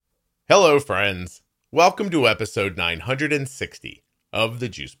Hello, friends. Welcome to episode 960 of the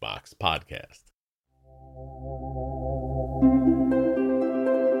Juicebox Podcast.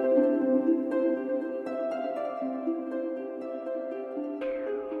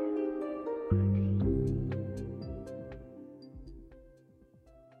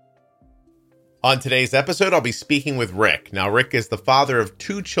 On today's episode, I'll be speaking with Rick. Now, Rick is the father of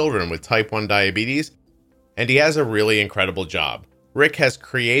 2 children with type 1 diabetes, and he has a really incredible job. Rick has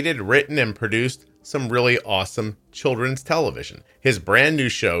created, written, and produced some really awesome children's television. His brand new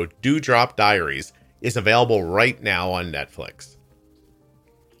show, Drop Diaries, is available right now on Netflix.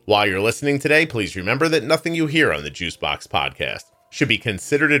 While you're listening today, please remember that nothing you hear on the Juicebox Podcast should be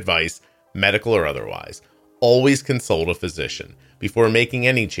considered advice, medical or otherwise. Always consult a physician before making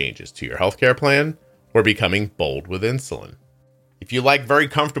any changes to your healthcare plan or becoming bold with insulin. If you like very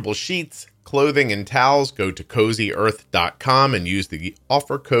comfortable sheets, clothing, and towels, go to CozyEarth.com and use the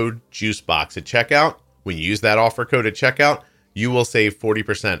offer code JUICEBOX at checkout. When you use that offer code at checkout, you will save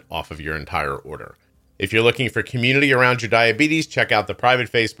 40% off of your entire order. If you're looking for community around your diabetes, check out the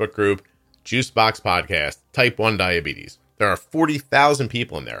private Facebook group, Juicebox Podcast, Type 1 Diabetes. There are 40,000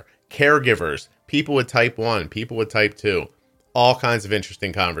 people in there, caregivers, people with type 1, people with type 2, all kinds of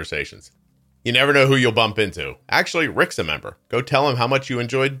interesting conversations. You never know who you'll bump into. Actually, Rick's a member. Go tell him how much you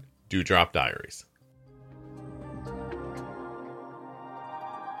enjoyed Drop Diaries.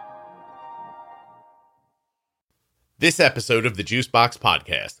 This episode of the Juicebox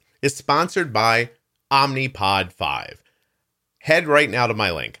Podcast is sponsored by Omnipod 5. Head right now to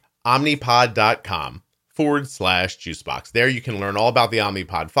my link, omnipod.com/juicebox. There you can learn all about the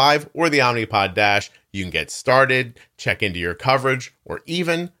Omnipod 5 or the Omnipod Dash. You can get started, check into your coverage, or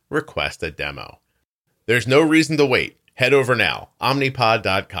even request a demo. There's no reason to wait. Head over now,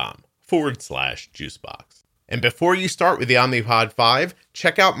 omnipod.com/juicebox. And before you start with the Omnipod 5,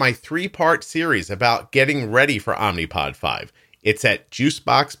 check out my 3-part series about getting ready for Omnipod 5. It's at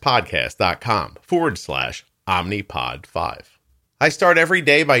juiceboxpodcast.com/Omnipod 5. I start every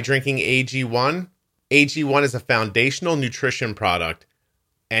day by drinking AG1. AG1 is a foundational nutrition product,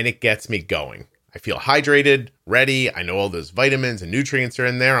 and it gets me going. I feel hydrated, ready. I know all those vitamins and nutrients are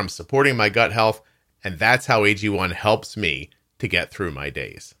in there. I'm supporting my gut health, and that's how AG1 helps me to get through my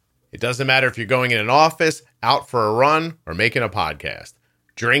days. It doesn't matter if you're going in an office, out for a run, or making a podcast.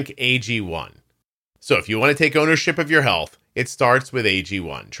 Drink AG1. So if you want to take ownership of your health, it starts with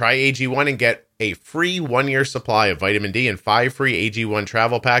AG1. Try AG1 and get a free 1-year supply of vitamin D and 5 free AG1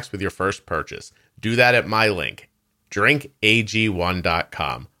 travel packs with your first purchase. Do that at my link,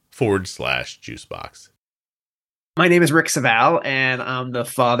 drinkag1.com/juicebox. My name is Rick Saval, and I'm the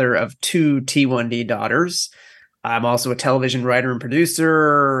father of 2 T1D daughters. I'm also a television writer and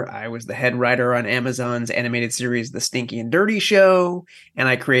producer. I was the head writer on Amazon's animated series, The Stinky and Dirty Show, and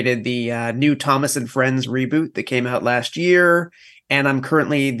I created the new Thomas and Friends reboot that came out last year. And I'm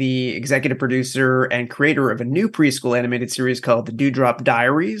currently the executive producer and creator of a new preschool animated series called the Drop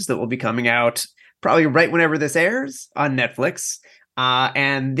Diaries that will be coming out probably right whenever this airs on Netflix.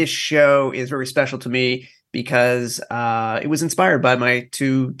 And this show is very special to me because it was inspired by my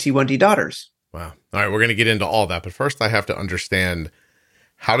 2 T1D daughters. Wow. All right, we're going to get into all that, but first I have to understand,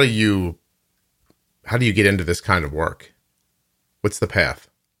 how do you get into this kind of work? What's the path?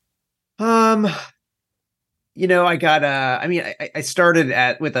 I got I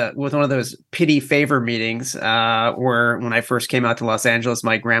started with one of those pity favor meetings where when I first came out to Los Angeles,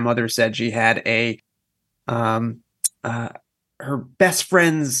 my grandmother said she had her best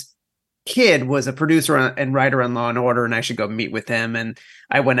friend's kid was a producer and writer on Law and Order, and I should go meet with him. And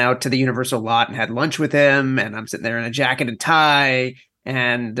I went out to the Universal lot and had lunch with him, and I'm sitting there in a jacket and tie.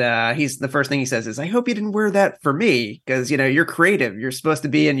 And the first thing he says is, "I hope you didn't wear that for me, because you're creative. You're supposed to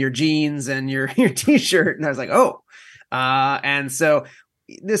be in your jeans and your t-shirt." And I was like, "Oh," and so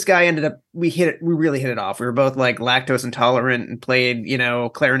this guy we really hit it off. We were both like lactose intolerant and played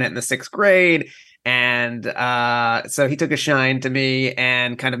clarinet in the 6th grade. And so he took a shine to me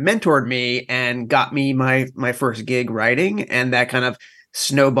and kind of mentored me and got me my first gig writing. And that kind of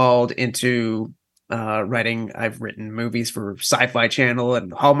snowballed into writing. I've written movies for Sci-Fi Channel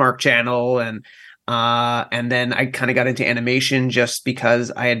and Hallmark Channel. And then I kind of got into animation just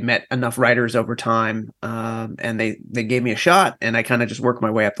because I had met enough writers over time. And they gave me a shot, and I kind of just worked my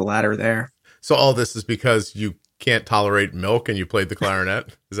way up the ladder there. So all this is because you can't tolerate milk and you played the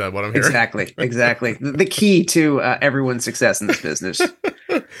clarinet? Is that what I'm hearing? Exactly. The key to everyone's success in this business.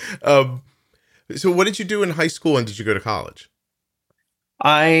 So what did you do in high school, and did you go to college?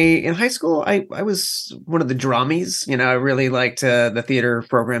 In high school, I was one of the drummies. I really liked the theater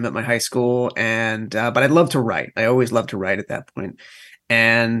program at my high school, and but I loved to write. I always loved to write at that point.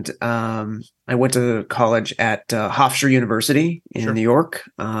 And I went to college at Hofstra University in Sure. New York.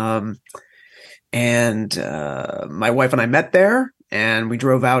 And my wife and I met there, and we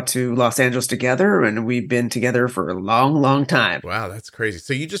drove out to Los Angeles together, and we've been together for a long, long time. Wow, that's crazy.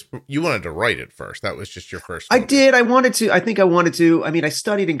 So you wanted to write it first. That was just your first I focus. did. I wanted to. I think I wanted to. I mean, I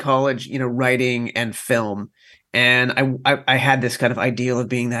studied in college, writing and film, and I had this kind of ideal of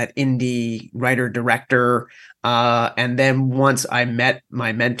being that indie writer director. And then once I met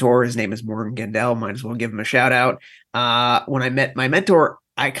my mentor, his name is Morgan Gendel. Might as well give him a shout out. When I met my mentor,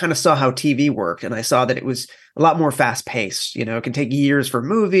 I kind of saw how TV worked, and I saw that it was a lot more fast paced. It can take years for a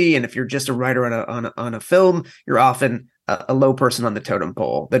movie, and if you're just a writer on a film, you're often a low person on the totem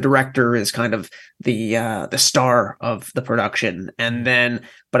pole. The director is kind of the star of the production, and then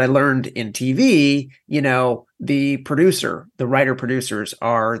but I learned in TV, the producer, the writer producers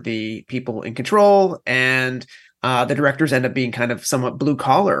are the people in control, and the directors end up being kind of somewhat blue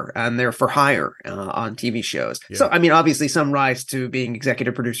collar, and they're for hire on TV shows. Yeah. So, I mean, obviously, some rise to being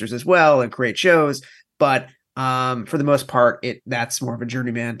executive producers as well and create shows, but for the most part, that's more of a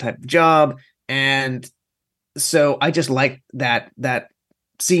journeyman type of job. And so I just like that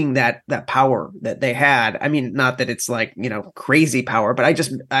seeing that power that they had. I mean, not that it's like, crazy power, but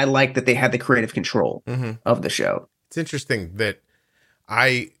I like that they had the creative control of the show. It's interesting that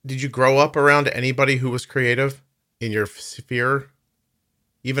did you grow up around anybody who was creative in your sphere?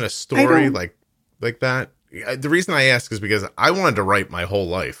 Even a story like that? The reason I ask is because I wanted to write my whole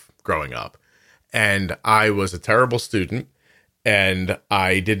life growing up, and I was a terrible student, and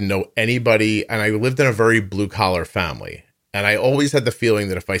I didn't know anybody, and I lived in a very blue collar family. And I always had the feeling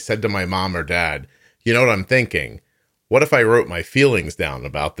that if I said to my mom or dad, you know what I'm thinking? What if I wrote my feelings down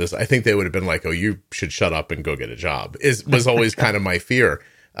about this? I think they would have been like, oh, you should shut up and go get a job, was always kind of my fear.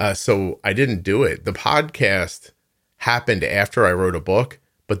 So I didn't do it. The podcast happened after I wrote a book,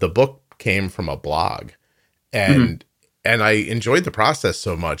 but the book came from a blog. And I enjoyed the process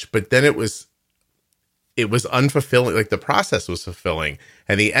so much, but then it was unfulfilling. Like, the process was fulfilling,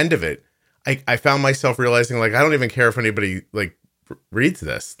 and the end of it, I found myself realizing, like, I don't even care if anybody like reads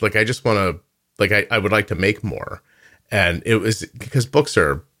this. Like, I just want to, like, I would like to make more. And it was because books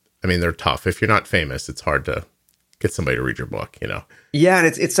are, I mean, they're tough. If you're not famous, it's hard to get somebody to read your book, Yeah, and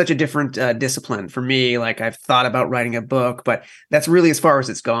it's such a different discipline for me. Like, I've thought about writing a book, but that's really as far as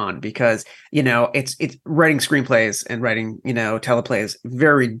it's gone, because it's writing screenplays and writing teleplays,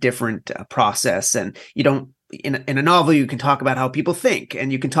 very different process. And you don't in a novel, you can talk about how people think,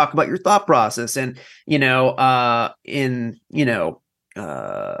 and you can talk about your thought process, and in a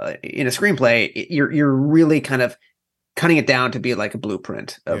screenplay, you're really kind of cutting it down to be like a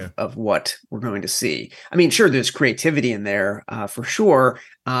blueprint of what we're going to see. I mean, sure, there's creativity in there for sure,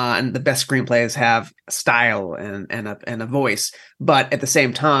 and the best screenplays have style and a voice, but at the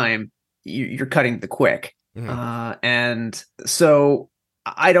same time, you're cutting the quick, and so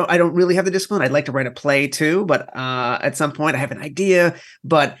I don't really have the discipline. I'd like to write a play too, but at some point I have an idea.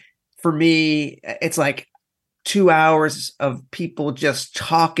 But for me, it's like 2 hours of people just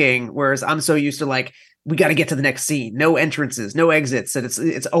talking, whereas I'm so used to, like, we got to get to the next scene, no entrances, no exits, and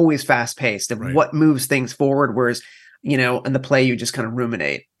it's always fast paced and what moves things forward. Whereas, in the play, you just kind of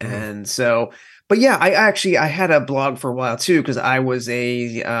ruminate. And so, but yeah, I had a blog for a while too, because I was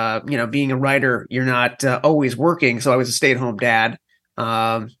being a writer, you're not always working. So I was a stay-at-home dad,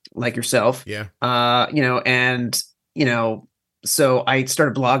 like yourself. Yeah. So I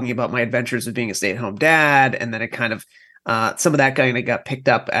started blogging about my adventures of being a stay-at-home dad, and then it kind of some of that kind of got picked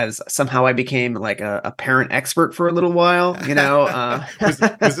up as somehow I became like a parent expert for a little while,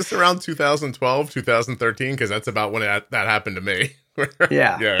 Was this around 2012, 2013? Because that's about when that happened to me.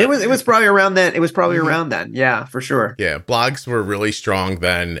 Yeah. It was probably around then. It was probably around then. Yeah, for sure. Yeah. Blogs were really strong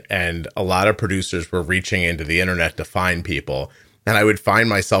then, and a lot of producers were reaching into the internet to find people. And I would find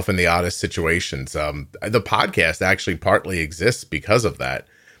myself in the oddest situations. The podcast actually partly exists because of that,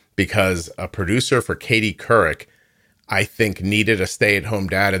 because a producer for Katie Couric, I think, needed a stay-at-home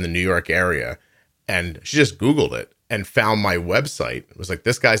dad in the New York area. And she just Googled it and found my website. It was like,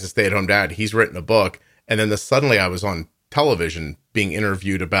 this guy's a stay-at-home dad. He's written a book. And then suddenly I was on television being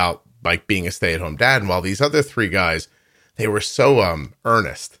interviewed about, like, being a stay-at-home dad. And while these other three guys, they were so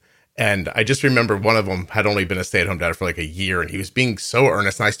earnest. And I just remember one of them had only been a stay-at-home dad for like a year, and he was being so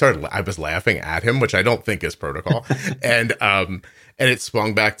earnest. And I was laughing at him, which I don't think is protocol. and it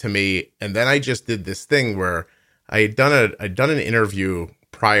swung back to me. And then I just did this thing where I'd done an interview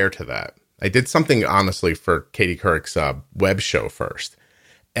prior to that. I did something, honestly, for Katie Couric's web show first.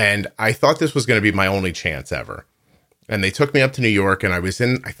 And I thought this was going to be my only chance ever. And they took me up to New York, and I was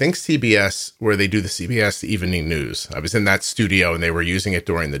in, I think, CBS, where they do the CBS Evening News. I was in that studio, and they were using it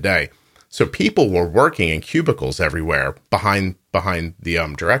during the day. So people were working in cubicles everywhere behind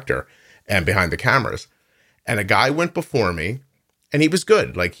the director and behind the cameras. And a guy went before me, and he was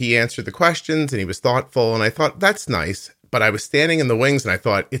good. Like, he answered the questions, and he was thoughtful, and I thought, that's nice. But I was standing in the wings, and I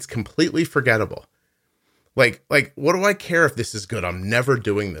thought, it's completely forgettable. Like, what do I care if this is good? I'm never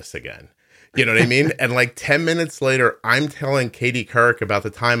doing this again. You know what I mean? And like 10 minutes later, I'm telling Katie Couric about the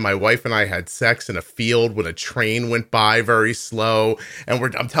time my wife and I had sex in a field when a train went by very slow. And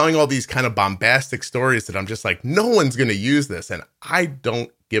I'm telling all these kind of bombastic stories that I'm just like, no one's going to use this. And I don't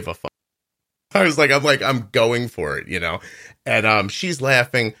give a fuck. I'm going for it, you know? And she's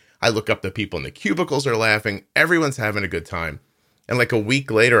laughing. I look up, the people in the cubicles are laughing. Everyone's having a good time. And like a week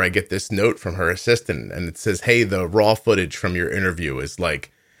later, I get this note from her assistant, and it says, hey, the raw footage from your interview is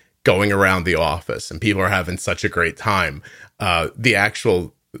like going around the office and people are having such a great time. The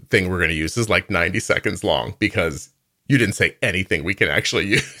actual thing we're going to use is like 90 seconds long because you didn't say anything we can actually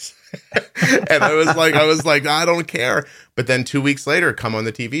use. And I was like, I don't care. But then 2 weeks later, come on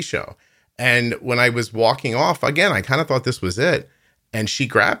the TV show. And when I was walking off, again, I kind of thought this was it. And she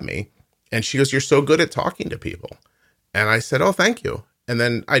grabbed me and she goes, you're so good at talking to people. And I said, oh, thank you. And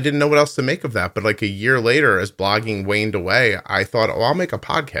then I didn't know what else to make of that. But like a year later, as blogging waned away, I thought, oh, I'll make a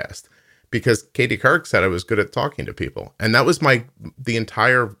podcast because Katie Couric said I was good at talking to people. And that was the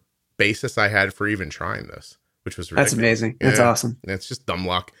entire basis I had for even trying this, which was ridiculous. That's amazing. That's awesome. It's just dumb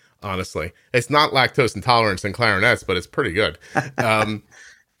luck, honestly. It's not lactose intolerance and clarinets, but it's pretty good.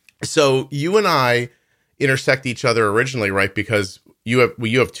 So you and I intersect each other originally, right? Because you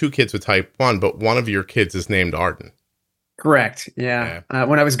have two kids with type 1, but one of your kids is named Arden. Correct. Yeah.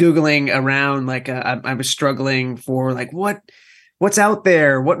 When I was Googling around, like I was struggling for like, what's out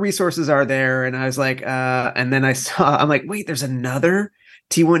there? What resources are there? And I was like, and then I'm like, wait, there's another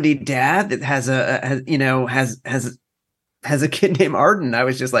T1D dad that has a kid named Arden. I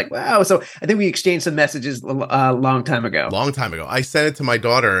was just like, wow. So I think we exchanged some messages a long time ago. I sent it to my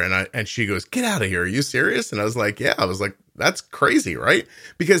daughter and she goes, get out of here. Are you serious? And I was like, yeah. I was like, that's crazy, right?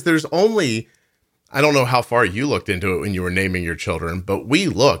 Because there's only, I don't know how far you looked into it when you were naming your children, but we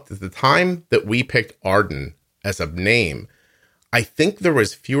looked at the time that we picked Arden as a name. I think there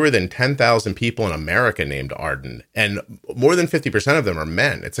was fewer than 10,000 people in America named Arden, and more than 50% of them are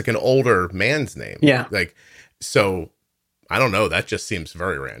men. It's like an older man's name. Yeah. Like, so I don't know. That just seems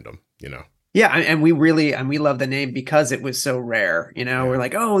very random, you know? Yeah. And we love the name because it was so rare, you know, We're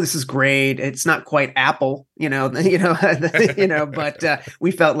like, oh, this is great. It's not quite Apple, but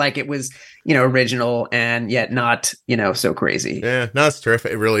we felt like it was, original and yet not, so crazy. Yeah, no, it's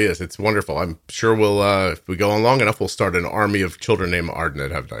terrific. It really is. It's wonderful. I'm sure we'll, if we go on long enough, we'll start an army of children named Arden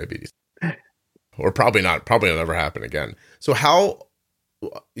that have diabetes. Or probably not. Probably will never happen again. So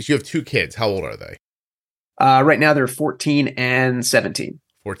you have two kids. How old are they? Right now they're 14 and 17.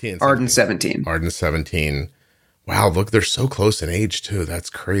 14 and 17. Arden 17. Arden 17. Wow, look, they're so close in age too. That's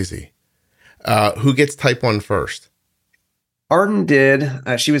crazy. Who gets type 1 first? Arden did.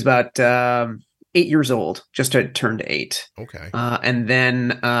 She was about 8 years old, just turned 8. Okay. And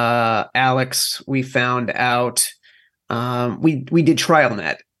then Alex, we found out we did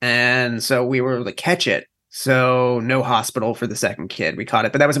TrialNet, and so we were able to catch it. So no hospital for the second kid. We caught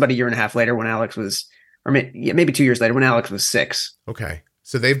it, but that was about a year and a half later when Alex was, or maybe 2 years later when Alex was 6. Okay.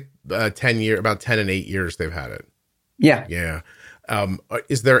 So they've about 10 and 8 years they've had it. Yeah. Yeah.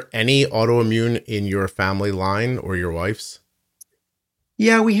 Is there any autoimmune in your family line or your wife's?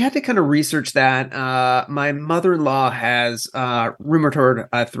 Yeah, we had to kind of research that. My mother-in-law has rheumatoid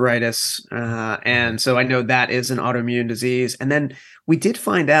arthritis, and so I know that is an autoimmune disease. And then we did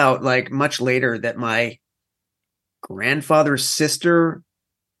find out, like much later, that my grandfather's sister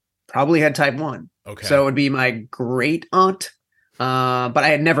probably had type 1. Okay. So it would be my great aunt, but I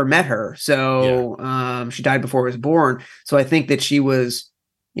had never met her. So she died before I was born. So I think that she was,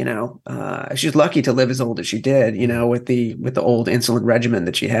 she's lucky to live as old as she did, with the old insulin regimen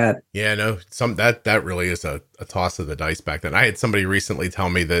that she had. Yeah, no, that really is a toss of the dice back then. I had somebody recently tell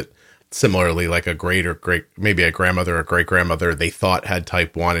me that similarly, like a maybe a grandmother or great grandmother, they thought had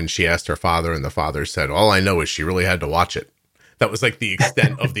type 1, and she asked her father, and the father said, all I know is she really had to watch it. That was like the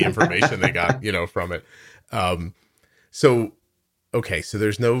extent of the information they got, from it. So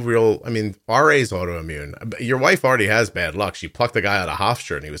there's no real, RA's autoimmune. Your wife already has bad luck. She plucked a guy out of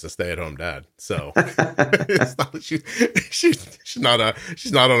Hofstra and he was a stay-at-home dad. So it's not that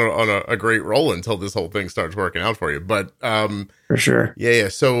she's not on a great roll until this whole thing starts working out for you. But for sure. Yeah.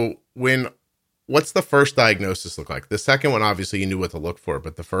 So what's the first diagnosis look like? The second one, obviously you knew what to look for,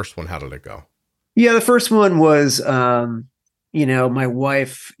 but the first one, how did it go? Yeah, the first one was, my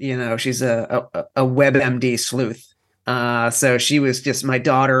wife, she's a WebMD sleuth. So she was just, my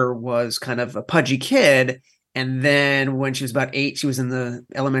daughter was kind of a pudgy kid. And then when she was about 8, she was in the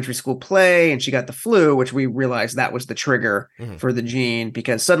elementary school play and she got the flu, which we realized that was the trigger Mhm. for the gene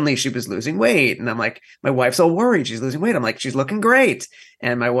because suddenly she was losing weight. And I'm like, my wife's all worried. She's losing weight. I'm like, she's looking great.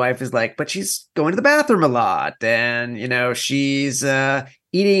 And my wife is like, but she's going to the bathroom a lot. And, she's,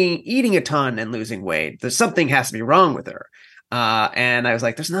 eating a ton and losing weight. There's something has to be wrong with her. And I was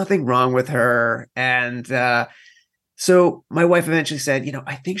like, there's nothing wrong with her. And so my wife eventually said,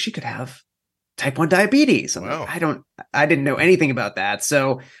 I think she could have type 1 diabetes. I'm like, Wow. I didn't know anything about that.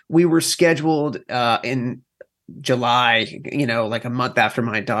 So we were scheduled in July, like a month after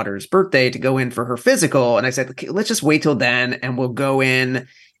my daughter's birthday to go in for her physical. And I said, okay, let's just wait till then and we'll go in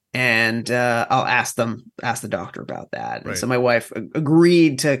and I'll ask the doctor about that. And Right. so my wife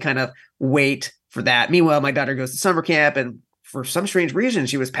agreed to kind of wait for that. Meanwhile, my daughter goes to summer camp and for some strange reason,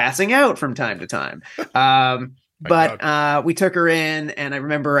 she was passing out from time to time. My God. But we took her in, and I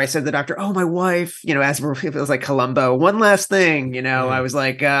remember I said to the doctor, "Oh, my wife," as it was like Columbo. One last thing, I Mhm. was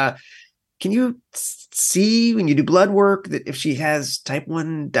like, "Can you see when you do blood work that if she has type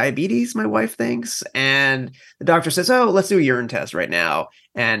 1 diabetes?" My wife thinks, and the doctor says, "Oh, let's do a urine test right now."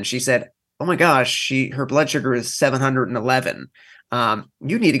 And she said, "Oh my gosh, her blood sugar is 711.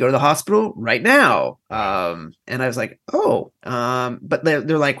 You need to go to the hospital right now." Wow. And I was like, "Oh," but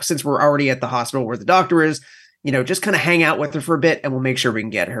they're like, since we're already at the hospital where the doctor is, just kind of hang out with her for a bit and we'll make sure we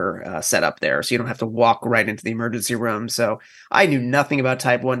can get her set up there so you don't have to walk right into the emergency room. So I knew nothing about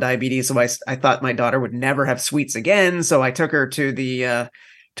type 1 diabetes. So I thought my daughter would never have sweets again. So I took her to the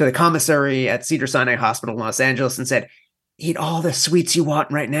commissary at Cedars-Sinai Hospital in Los Angeles and said, eat all the sweets you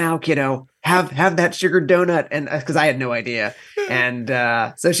want right now, kiddo. Have that sugared donut. And because I had no idea. And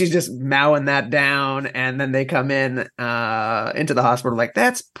so she's just mowing that down. And then they come in into the hospital like,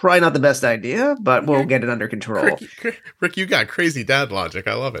 that's probably not the best idea, but we'll get it under control. Rick, you got crazy dad logic.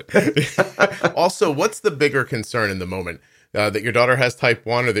 I love it. Also, what's the bigger concern in the moment? That your daughter has type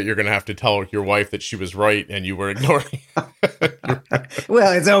 1 or that you're going to have to tell your wife that she was right and you were ignoring?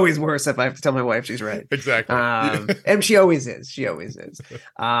 Well, it's always worse if I have to tell my wife she's right. Exactly. And she always is. She always is.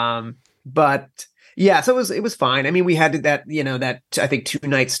 But yeah, so it was fine. I mean, we had that I think 2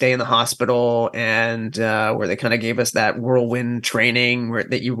 night stay in the hospital and where they kind of gave us that whirlwind training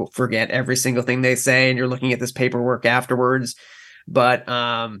that you forget every single thing they say and you're looking at this paperwork afterwards. But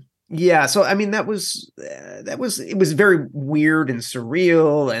yeah, so I mean it was very weird and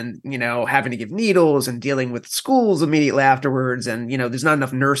surreal and having to give needles and dealing with schools immediately afterwards and there's not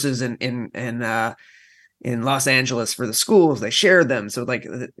enough nurses in Los Angeles for the schools. They share them. So like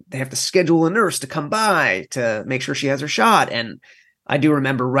they have to schedule a nurse to come by to make sure she has her shot. And I do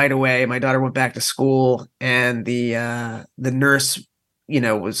remember right away, my daughter went back to school and the nurse,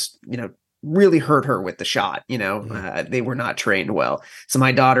 was, really hurt her with the shot. Mhm. They were not trained well. So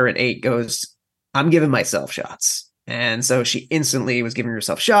my daughter at 8 goes, I'm giving myself shots. And so she instantly was giving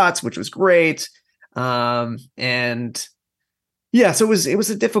herself shots, which was great. And yeah, so it was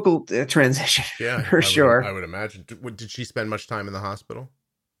a difficult transition Yeah, for I sure. would imagine. Did she spend much time in the hospital?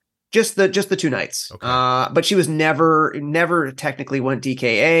 Just the 2 nights. Okay. But she was never technically went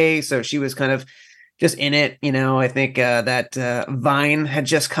DKA, so she was kind of just in it. I think that Vine had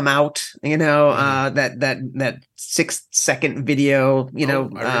just come out. Mhm. That 6-second video. Oh,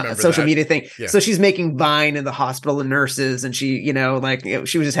 I remember Social that. media thing. Yeah. So she's making Vine in the hospital and nurses, and she, like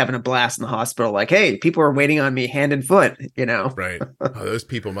she was just having a blast in the hospital. Like, hey, people are waiting on me hand and foot. Right. Oh, those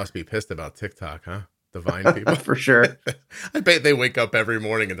people must be pissed about TikTok, huh? The Vine people. For sure. I bet they wake up every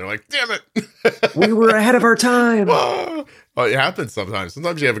morning and they're like, "Damn We it!" were ahead of our time. Well, it happens sometimes.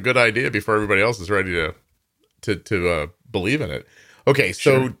 Sometimes you have a good idea before everybody else is ready to believe in it. Okay,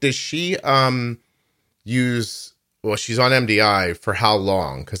 so Sure. does she use? Well, she's on MDI for how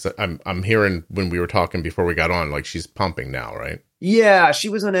long? Because I'm hearing when we were talking before we got on, like she's pumping now, right? Yeah, she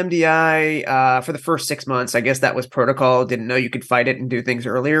was on MDI for the first 6 months. I guess that was protocol. Didn't know you could fight it and do things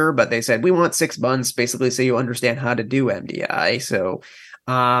earlier, but they said we want 6 months basically so you understand how to do MDI. So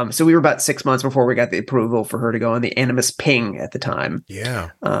we were about 6 months before we got the approval for her to go on the Animus Ping at the time.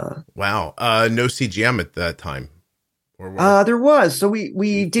 Yeah. Uh, Wow. No CGM at that time, or what? there was. So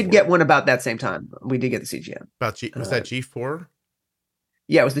we did G4. get one about that same time. We did get the CGM. About G was that G4?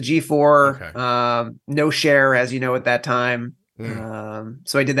 Yeah, it was the G4. Okay. No share, as you know, at that time. Mm.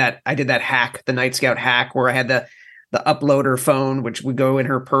 So I did that hack, the Night Scout hack, where I had the uploader phone, which would go in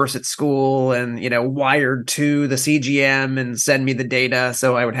her purse at school and wired to the CGM and send me the data.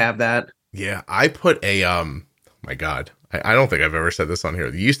 So I would have that. Yeah, I put a my God, I don't think I've ever said this on here.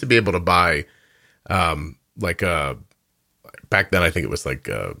 You used to be able to buy like back then I think it was like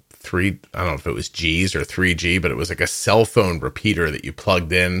three, I don't know if it was G's or 3G, but it was like a cell phone repeater that you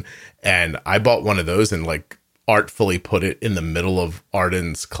plugged in. And I bought one of those and like artfully put it in the middle of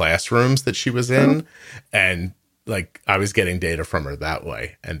Arden's classrooms that she was in. And like I was getting data from her that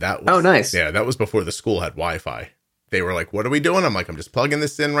way. And that was, nice. yeah, that was before the school had Wi-Fi. They were like, what are we doing? I'm like, I'm just plugging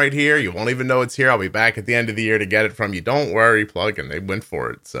this in right here. You won't even know it's here. I'll be back at the end of the year to get it from you. Don't worry, plug. And they went for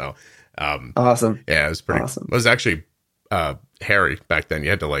it. So, Awesome. yeah, it was pretty awesome. It was actually hairy back then.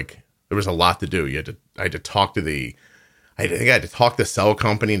 You had to like, there was a lot to do. I had to talk to I think I had to talk to the cell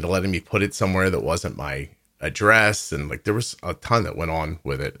company into letting me put it somewhere that wasn't my address. And like, there was a ton that went on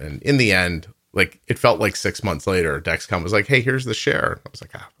with it. And in the end, like, it felt like 6 months later, Dexcom was like, hey, here's the share. I was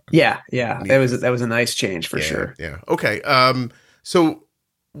like, yeah. That was a nice change for sure. Yeah. Okay. So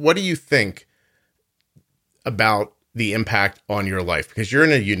what do you think about the impact on your life? Because you're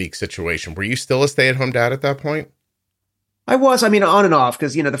in a unique situation. Were you still a stay-at-home dad at that point? I was, I mean, on and off,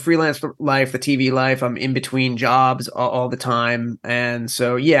 because, the freelance life, the TV life, I'm in between jobs all the time. And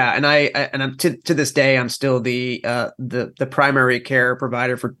so, yeah. And I'm to this day, I'm still the primary care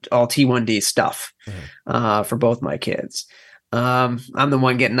provider for all T1D stuff, for both my kids. I'm the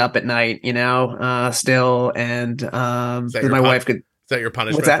one getting up at night, still. And, my wife could. Is that your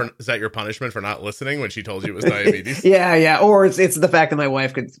punishment? Is that your punishment for not listening when she told you it was diabetes? Yeah. Or it's the fact that my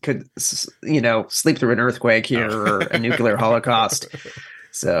wife could sleep through an earthquake here or a nuclear holocaust.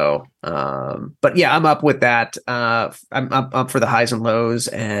 So, but yeah, I'm up with that. I'm up for the highs and lows.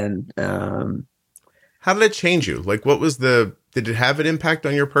 And how did it change you? Like, did it have an impact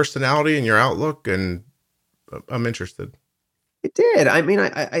on your personality and your outlook? And I'm interested. It did. I mean,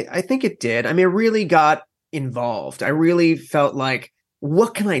 I think it did. I mean, I really got involved. I really felt like,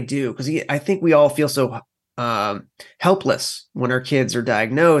 what can I do? Because I think we all feel so helpless when our kids are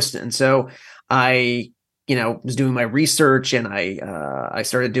diagnosed. And so I, was doing my research, and I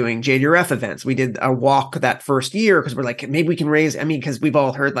started doing JDRF events. We did a walk that first year because we're like, maybe we can raise, because we've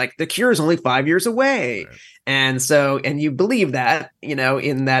all heard like the cure is only 5 years away. Right. And so, and you believe that, in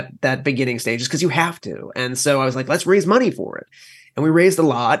that beginning stages, because you have to. And so I was like, let's raise money for it. And we raised a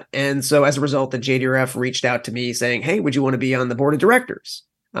lot. And so as a result, the JDRF reached out to me saying, hey, would you want to be on the board of directors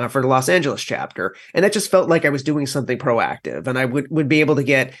for the Los Angeles chapter? And that just felt like I was doing something proactive. And I would be able to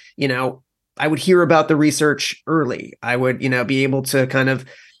get, I would hear about the research early. I would, be able to kind of,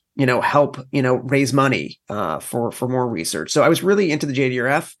 help, raise money for more research. So I was really into the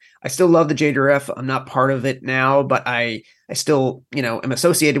JDRF. I still love the JDRF. I'm not part of it now, but I still, am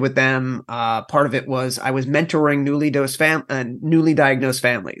associated with them. Part of it was I was mentoring newly diagnosed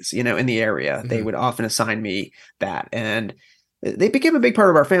families, in the area. Mm-hmm. They would often assign me that, and they became a big part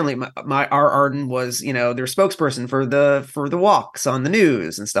of our family. Our Arden was, their spokesperson for the walks on the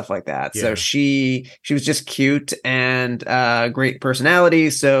news and stuff like that. Yeah. So she was just cute and great personality.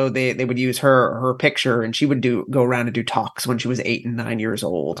 So they would use her picture, and she would go around and do talks when she was 8 and 9 years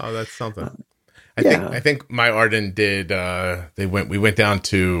old. Oh, that's something. I think my Arden did. We went down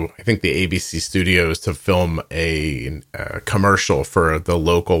to, I think, the ABC studios to film a commercial for the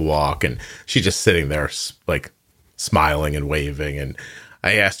local walk, and she's just sitting there like smiling and waving. And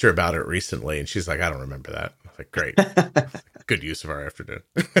I asked her about it recently, and she's like, I don't remember that. I was like, great. Good use of our afternoon.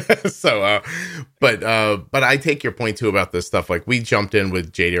 So, but I take your point too about this stuff. Like, we jumped in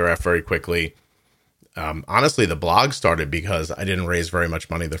with JDRF very quickly. Honestly, the blog started because I didn't raise very much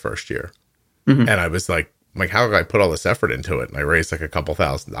money the first year. Mm-hmm. And I was like, how did I put all this effort into it? And I raised like a couple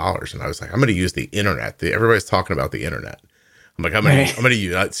 $1,000s, and I was like, I'm going to use the internet. Everybody's talking about the internet. I'm like, I'm going to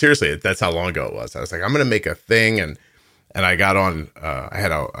use, seriously, that's how long ago it was. I was like, I'm going to make a thing. And I got on, I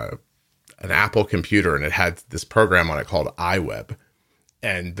had an Apple computer, and it had this program on it called iWeb.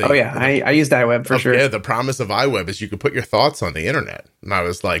 And I used iWeb for sure. Yeah, the promise of iWeb is you could put your thoughts on the internet. And I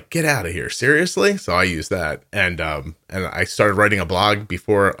was like, get out of here, seriously? So I used that, and I started writing a blog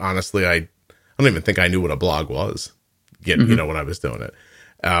before. Honestly, I don't even think I knew what a blog was, when I was doing it.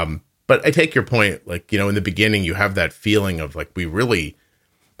 But I take your point. Like, in the beginning, you have that feeling of like, we really,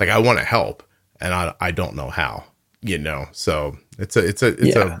 like, I want to help, and I don't know how. So it's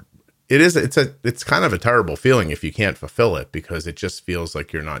kind of a terrible feeling if you can't fulfill it, because it just feels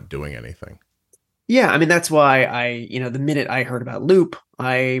like you're not doing anything. Yeah, I mean, that's why the minute I heard about Loop,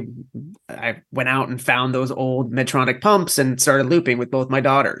 I went out and found those old Medtronic pumps and started looping with both my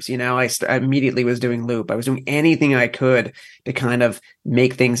daughters. I immediately was doing Loop. I was doing anything I could to kind of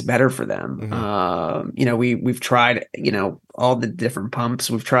make things better for them. Mm-hmm. We've tried, all the different pumps.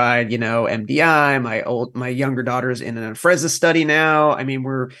 We've tried, MDI. My younger daughter's in an Afrezza study now. I mean,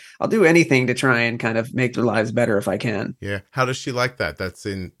 I'll do anything to try and kind of make their lives better if I can. Yeah. How does she like that? That's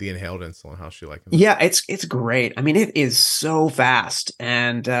in the inhaled insulin. How's she liking that? Yeah, it's great. I mean, it is so fast,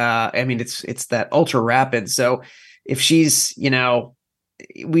 and I mean, it's that ultra rapid. So if she's,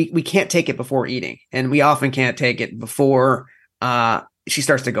 we can't take it before eating, and we often can't take it before she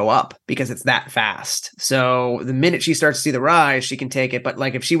starts to go up because it's that fast. So the minute she starts to see the rise, she can take it. But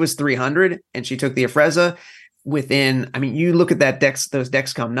like if she was 300 and she took the Afrezza I mean, you look at those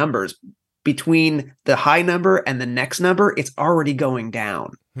Dexcom numbers between the high number and the next number, it's already going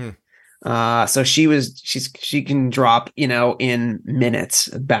down. So she can drop, in minutes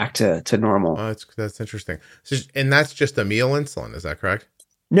back to normal. Oh, that's interesting. So, and that's just a meal insulin. Is that correct?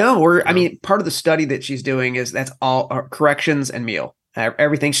 No, I mean, part of the study that she's doing is that's all corrections and meal,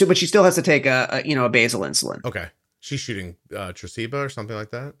 everything. But she still has to take a basal insulin. Okay. She's shooting Tresiba or something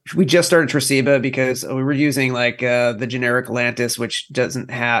like that. We just started Tresiba because we were using like the generic Lantus, which doesn't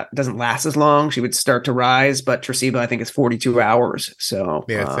last as long. She would start to rise, but Tresiba I think is 42 hours. So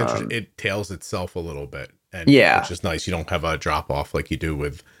yeah, it's interesting. It tails itself a little bit, and yeah, which is nice. You don't have a drop off like you do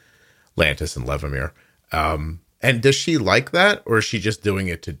with Lantus and Levemir. And does she like that, or is she just doing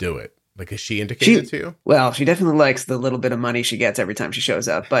it to do it? Like, is she indicated to you? Well, she definitely likes the little bit of money she gets every time she shows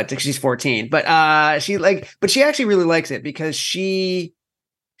up, but she's 14. But she actually really likes it because she's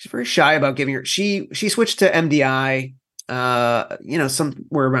very shy about giving her. She switched to MDI,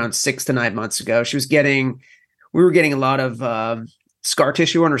 somewhere around 6 to 9 months ago. We were getting a lot of scar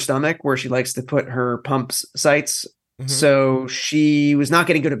tissue on her stomach where she likes to put her pump sites. Mm-hmm. So she was not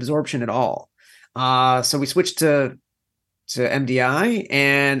getting good absorption at all. So we switched to MDI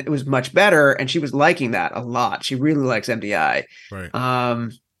and it was much better. And she was liking that a lot. She really likes MDI. Right.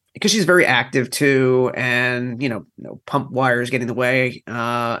 Because she's very active too. And, pump wires get in the way.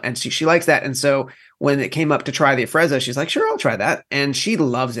 And she likes that. And so when it came up to try the Afrezza, she's like, sure, I'll try that. And she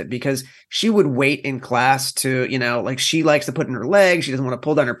loves it because she would wait in class to, like she likes to put in her legs. She doesn't want to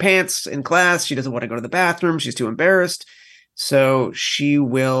pull down her pants in class. She doesn't want to go to the bathroom. She's too embarrassed. So she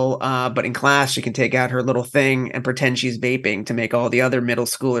will, but in class, she can take out her little thing and pretend she's vaping to make all the other middle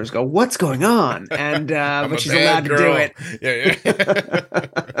schoolers go, what's going on? And, but she's allowed to do it.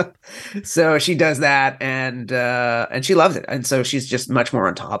 Yeah. So she does that and she loves it. And so she's just much more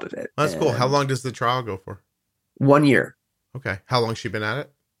on top of it. That's cool. How long does the trial go for? 1 year. Okay. How long has she been at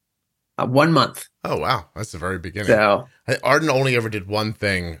it? 1 month. Oh, wow. That's the very beginning. So Arden only ever did one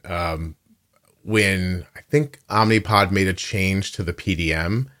thing, when I think Omnipod made a change to the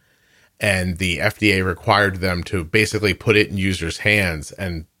PDM and the FDA required them to basically put it in users' hands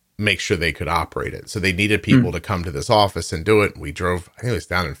and make sure they could operate it. So they needed people to come to this office and do it. We drove, I think it was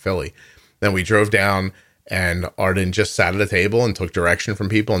down in Philly. Then we drove down and Arden just sat at a table and took direction from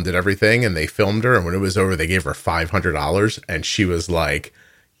people and did everything. And they filmed her. And when it was over, they gave her $500. And she was like,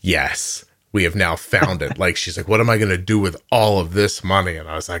 yes, we have now found it. Like, she's like, what am I going to do with all of this money? And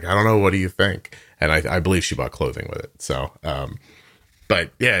I was like, I don't know. What do you think? And I believe she bought clothing with it. So,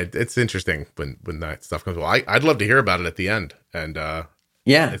 but yeah, it's interesting when that stuff comes. Well, I'd love to hear about it at the end and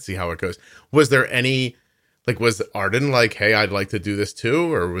see how it goes. Was there any, was Arden like, hey, I'd like to do this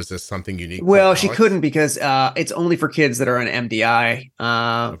too? Or was this something unique? Well, she couldn't because it's only for kids that are on MDI.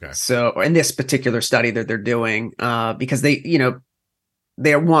 Okay. So in this particular study that they're doing, because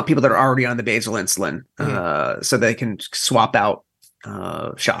they want people that are already on the basal insulin, so they can swap out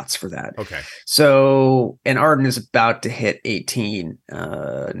shots for that. Okay. So, and Arden is about to hit 18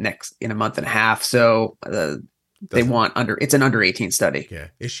 next in a month and a half. So they want it's an under 18 study. Yeah.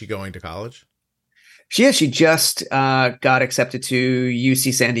 Is she going to college? She just got accepted to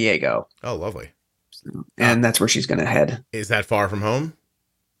UC San Diego. Oh, lovely. And that's where she's going to head. Is that far from home?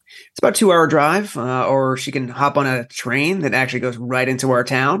 It's about a 2-hour drive, or she can hop on a train that actually goes right into our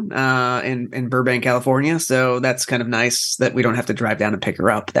town in Burbank, California. So that's kind of nice that we don't have to drive down and pick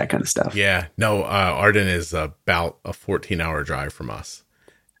her up, that kind of stuff. Yeah. No, Arden is about a 14-hour drive from us.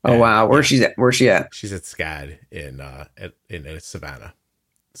 Oh, wow. Where's she at? She's at SCAD in Savannah.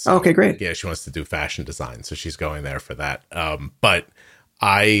 So, okay, great. Yeah, she wants to do fashion design, so she's going there for that. But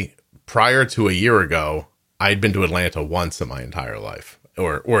prior to a year ago, I'd been to Atlanta once in my entire life.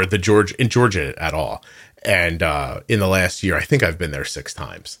 Or in Georgia at all. And in the last year, I think I've been there 6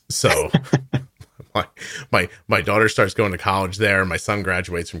 times. So my daughter starts going to college there. My son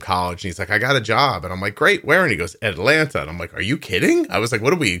graduates from college and he's like, I got a job. And I'm like, great, where? And he goes, Atlanta. And I'm like, are you kidding? I was like,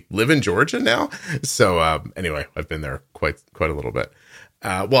 what do we live in Georgia now? So anyway, I've been there quite a little bit.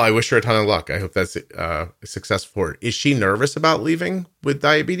 Well, I wish her a ton of luck. I hope that's successful for her. Is she nervous about leaving with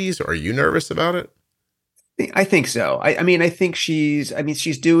diabetes, or are you nervous about it? I think so. I mean, I think she's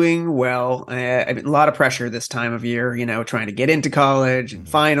doing well. I mean, a lot of pressure this time of year, trying to get into college and Mhm.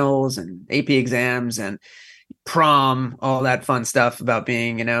 finals and AP exams and prom, all that fun stuff about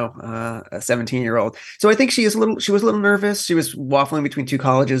being, a 17-year-old. So I think she was a little nervous. She was waffling between two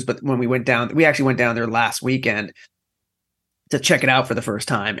colleges, but when we actually went down there last weekend to check it out for the first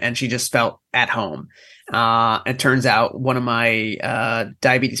time, and she just felt at home. It turns out one of my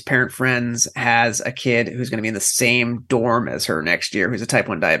diabetes parent friends has a kid who's going to be in the same dorm as her next year, who's a type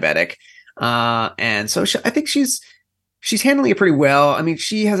 1 diabetic. And so I think she's handling it pretty well. I mean,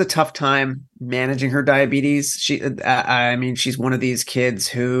 she has a tough time managing her diabetes. I mean, she's one of these kids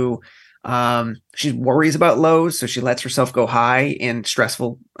who she worries about lows, so she lets herself go high in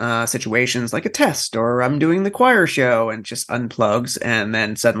stressful situations like a test or I'm doing the choir show and just unplugs. And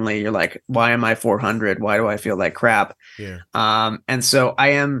then suddenly you're like, why am I 400? Why do I feel like crap? Yeah. And so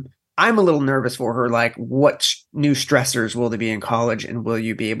I'm a little nervous for her. Like, what new stressors will there be in college, and will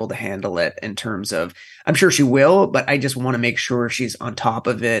you be able to handle it in terms of, I'm sure she will, but I just want to make sure she's on top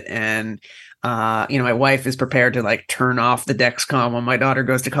of it. And, my wife is prepared to like turn off the Dexcom when my daughter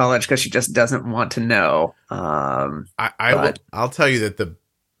goes to college because she just doesn't want to know. I'll tell you that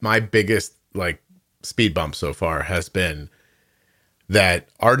my biggest like speed bump so far has been that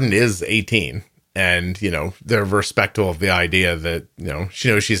Arden is 18 and, they're respectful of the idea that, she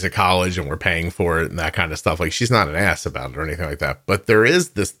knows she's at college and we're paying for it and that kind of stuff. Like she's not an ass about it or anything like that. But there is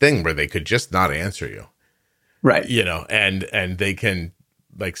this thing where they could just not answer you. Right. And they can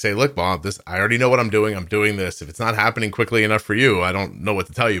like say, look, Bob, I already know what I'm doing. I'm doing this. If it's not happening quickly enough for you, I don't know what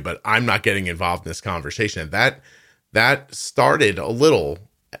to tell you, but I'm not getting involved in this conversation. And that started a little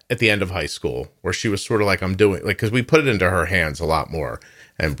at the end of high school where she was sort of like, I'm doing like, cause we put it into her hands a lot more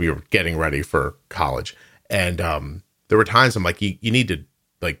and we were getting ready for college. And, there were times I'm like, you need to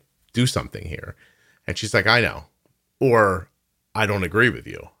like do something here. And she's like, I know, or I don't agree with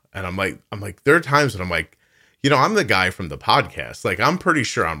you. And I'm like, there are times when I'm like, I'm the guy from the podcast. Like, I'm pretty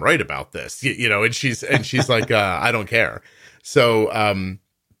sure I'm right about this, and she's like, I don't care. So,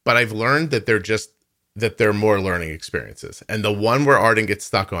 but I've learned that they're more learning experiences. And the one where Arden gets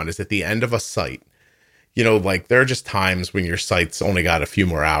stuck on is at the end of a site, like there are just times when your site's only got a few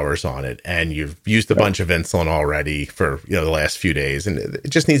more hours on it and you've used a bunch of insulin already for, the last few days and it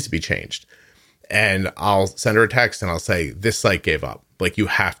just needs to be changed. And I'll send her a text and I'll say, this site gave up. Like, you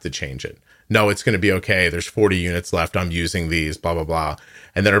have to change it. No, it's going to be okay. There's 40 units left. I'm using these, blah, blah, blah.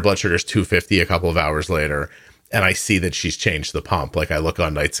 And then her blood sugar's 250 a couple of hours later. And I see that she's changed the pump. Like I look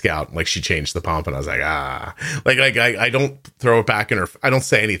on Night Scout, like she changed the pump and I was like, I don't throw it back in her. I don't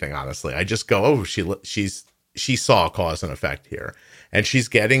say anything, honestly. I just go, oh, she saw cause and effect here and she's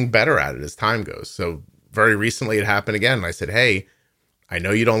getting better at it as time goes. So very recently it happened again. And I said, hey, I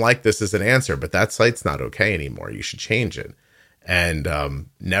know you don't like this as an answer, but that site's not okay anymore. You should change it. And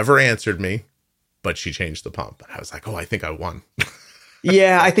never answered me, but she changed the pump. And I was like, oh, I think I won.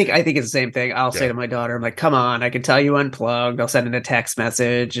 Yeah, I think it's the same thing. I'll say to my daughter, I'm like, come on, I can tell you unplugged. I'll send in a text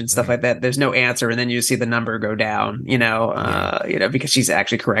message and stuff like that. There's no answer. And then you see the number go down, because she's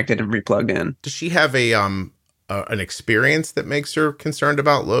actually corrected and replugged in. Does she have an experience that makes her concerned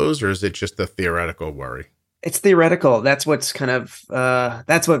about lows, or is it just a theoretical worry? It's theoretical. That's what's kind of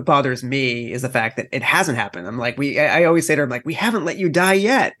that's what bothers me is the fact that it hasn't happened. I'm like, I always say to her, I'm like, we haven't let you die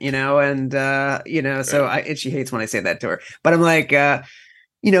yet, and and she hates when I say that to her. But I'm like,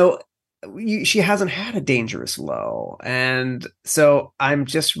 she hasn't had a dangerous low, and so I'm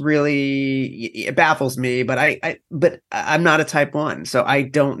just really, it baffles me. But but I'm not a type 1, so I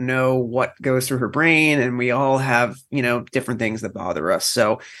don't know what goes through her brain, and we all have different things that bother us.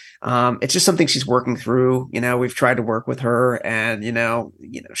 So it's just something she's working through. We've tried to work with her, and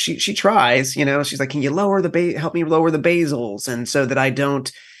she tries. She's like, can you help me lower the basals, and so that I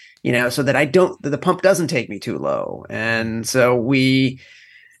don't, that the pump doesn't take me too low. And so we.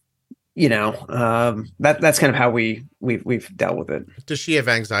 That's kind of how we've dealt with it. Does she have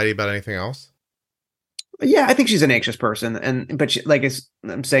anxiety about anything else? Yeah, I think she's an anxious person, but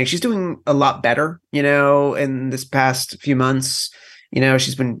I'm saying, she's doing a lot better. In this past few months,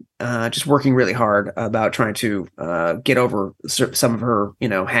 she's been just working really hard about trying to get over some of her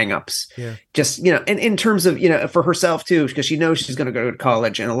hangups. Yeah. Just in terms of for herself too, because she knows she's going to go to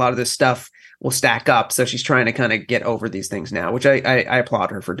college, and a lot of this stuff will stack up. So she's trying to kind of get over these things now, which I applaud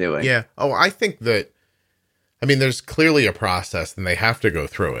her for doing. Yeah. Oh, I think that, there's clearly a process and they have to go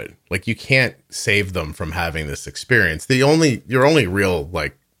through it. Like, you can't save them from having this experience. Your only real,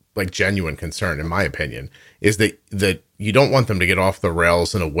 like genuine concern, in my opinion, is that you don't want them to get off the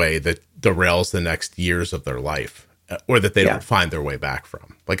rails in a way that derails the next years of their life, or that they don't find their way back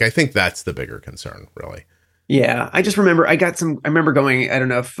from. Like, I think that's the bigger concern, really. Yeah, I just remember I remember going, I don't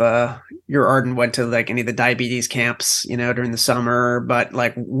know if your Arden went to like any of the diabetes camps, during the summer, but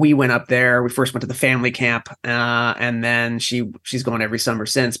like we went up there. We first went to the family camp, and then she's gone every summer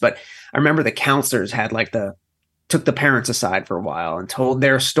since. But I remember the counselors had like the took the parents aside for a while and told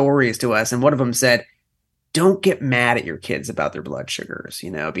their stories to us. And one of them said, don't get mad at your kids about their blood sugars,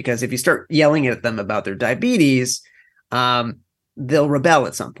 because if you start yelling at them about their diabetes, they'll rebel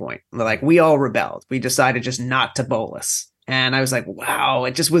at some point. Like we all rebelled. We decided just not to bolus. And I was like, wow,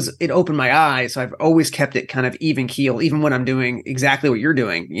 it opened my eyes. So I've always kept it kind of even keel, even when I'm doing exactly what you're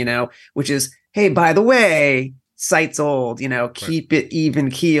doing, which is, hey, by the way, sight's old, Right. keep it even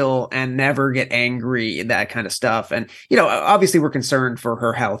keel and never get angry, that kind of stuff. And, obviously we're concerned for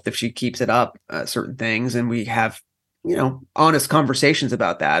her health if she keeps it up, certain things. And we have, honest conversations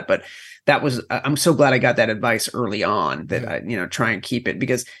about that. But I'm so glad I got that advice early on that Yeah. I, try and keep it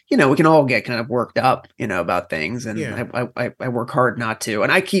because, we can all get kind of worked up, about things. And Yeah. I work hard not to.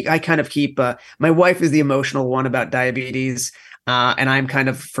 And I kind of keep, my wife is the emotional one about diabetes. And I'm kind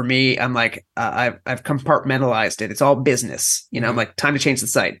of, for me, I'm like, I've compartmentalized it. It's all business. I'm Mhm. like, time to change the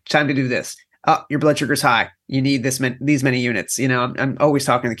site, time to do this. Oh, your blood sugar's high. You need these many units. I'm always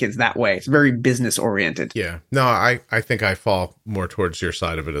talking to the kids that way. It's very business oriented. Yeah. No, I think I fall more towards your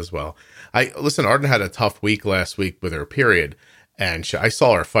side of it as well. Listen, Arden had a tough week last week with her period, and I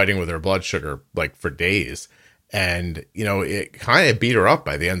saw her fighting with her blood sugar like for days. And, it kind of beat her up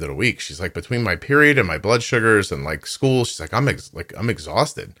by the end of the week. She's like, between my period and my blood sugars and like school, she's like, I'm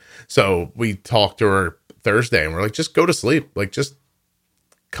exhausted. So we talked to her Thursday and we're like, just go to sleep. Like, just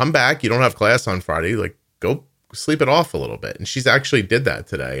come back. You don't have class on Friday. Like, go sleep it off a little bit. And she's actually did that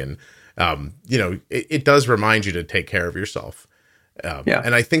today. And, it does remind you to take care of yourself. Yeah.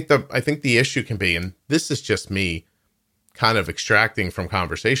 And I think the issue can be, and this is just me kind of extracting from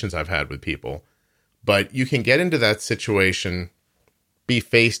conversations I've had with people, but you can get into that situation, be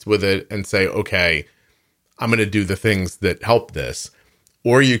faced with it and say, okay, I'm going to do the things that help this.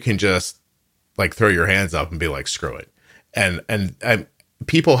 Or you can just like throw your hands up and be like, screw it. And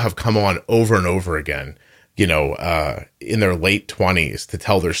people have come on over and over again, in their late 20s to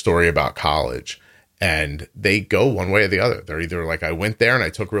tell their story about college. And they go one way or the other. They're either like, I went there and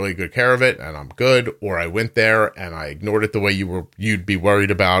I took really good care of it and I'm good, or I went there and I ignored it the way you'd be worried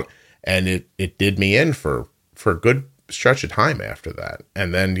about, and it did me in for a good stretch of time after that.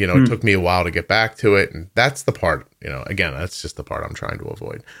 And then, it took me a while to get back to it. And that's the part, again, that's just the part I'm trying to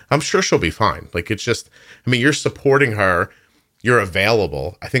avoid. I'm sure she'll be fine. Like, it's just, you're supporting her, you're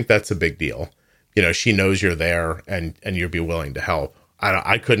available. I think that's a big deal. She knows you're there and you'd be willing to help.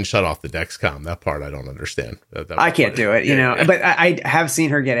 I couldn't shut off the Dexcom. That part I don't understand. I can't do it, Yeah. but I have seen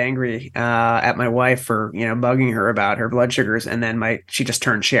her get angry at my wife for, bugging her about her blood sugars. And then she just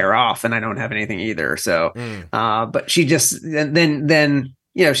turned share off and I don't have anything either. So, Mm. but she just, then,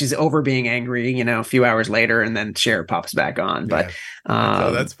 she's over being angry, a few hours later and then share pops back on. But, Yeah.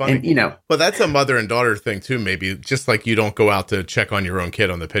 So that's funny. and, Well, that's a mother and daughter thing too, maybe. Just like you don't go out to check on your own kid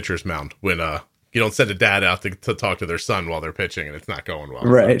on the pitcher's mound when, you don't send a dad out to talk to their son while they're pitching and it's not going well.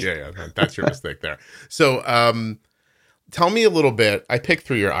 right. So, yeah, that's your mistake there. So, tell me a little bit. I picked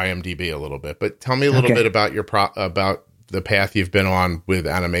through your IMDb a little bit, but tell me a little bit about about the path you've been on with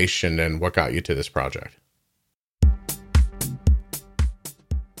animation and what got you to this project.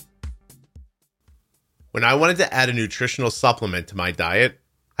 When I wanted to add a nutritional supplement to my diet,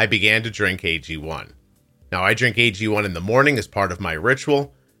 I began to drink AG1. Now, I drink AG1 in the morning as part of my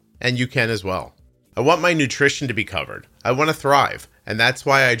ritual, and you can as well. I want my nutrition to be covered. I want to thrive, and that's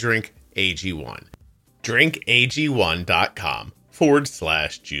why I drink AG1.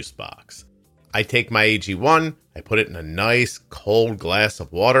 drinkag1.com/juicebox. I take my AG1, I put it in a nice cold glass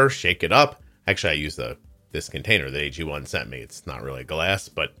of water, shake it up. Actually, I use this container that AG1 sent me. It's not really a glass,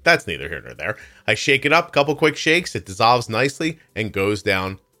 but that's neither here nor there. I shake it up, couple quick shakes, it dissolves nicely and goes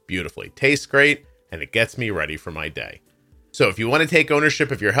down beautifully. Tastes great, and it gets me ready for my day. So if you want to take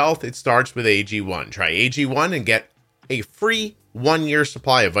ownership of your health, it starts with AG1. Try AG1 and get a free 1-year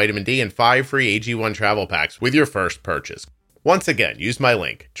supply of vitamin D and 5 free AG1 travel packs with your first purchase. Once again, use my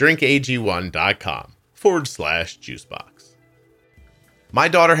link, drinkag1.com/juicebox. My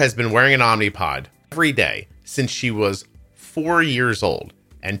daughter has been wearing an Omnipod every day since she was 4 years old.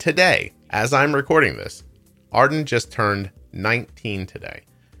 And today, as I'm recording this, Arden just turned 19 today.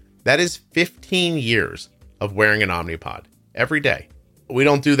 That is 15 years of wearing an Omnipod every day. We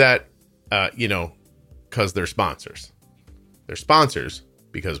don't do that, because they're sponsors. They're sponsors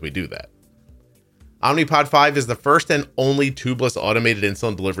because we do that. Omnipod 5 is the first and only tubeless automated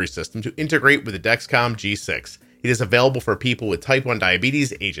insulin delivery system to integrate with the Dexcom G6. It is available for people with type 1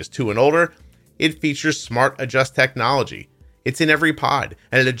 diabetes, ages 2 and older. It features Smart Adjust technology. It's in every pod,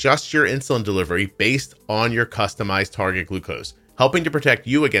 and it adjusts your insulin delivery based on your customized target glucose, helping to protect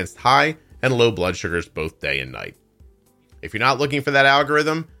you against high and low blood sugars both day and night. If you're not looking for that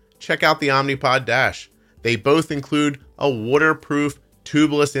algorithm, check out the Omnipod Dash. They both include a waterproof,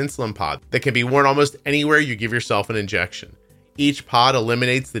 tubeless insulin pod that can be worn almost anywhere you give yourself an injection. Each pod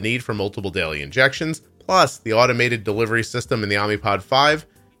eliminates the need for multiple daily injections, plus the automated delivery system in the Omnipod 5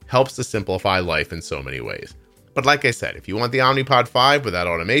 helps to simplify life in so many ways. But like I said, if you want the Omnipod 5 without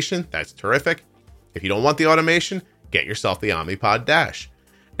automation, that's terrific. If you don't want the automation, get yourself the Omnipod Dash.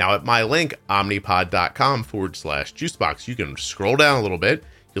 Now at my link, omnipod.com/juicebox, you can scroll down a little bit.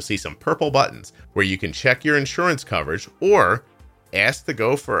 You'll see some purple buttons where you can check your insurance coverage or ask to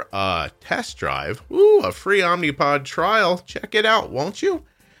go for a test drive. Ooh, a free Omnipod trial. Check it out, won't you?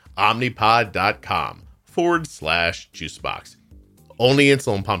 omnipod.com/juicebox. Only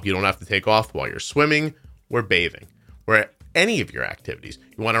insulin pump you don't have to take off while you're swimming or bathing or any of your activities.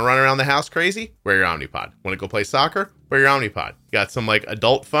 You want to run around the house crazy? Wear your Omnipod. Want to go play soccer? Wear your Omnipod. Got some like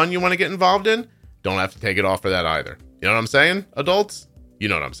adult fun you want to get involved in? Don't have to take it off for that either. You know what I'm saying, adults? You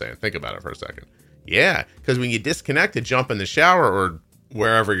know what I'm saying. Think about it for a second. Yeah, because when you disconnect to jump in the shower or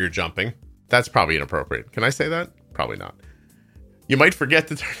wherever you're jumping, that's probably inappropriate. Can I say that? Probably not. You might forget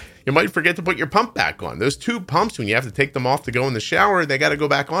to put your pump back on. Those tube pumps, when you have to take them off to go in the shower, they got to go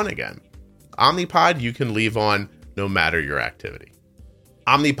back on again. Omnipod you can leave on no matter your activity.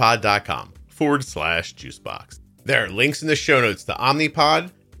 Omnipod.com/juicebox. There are links in the show notes to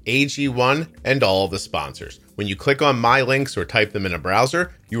Omnipod, AG1, and all of the sponsors. When you click on my links or type them in a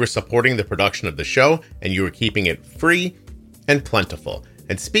browser, you are supporting the production of the show and you are keeping it free and plentiful.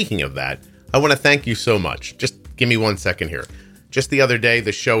 And speaking of that, I want to thank you so much. Just give me 1 second here. Just the other day,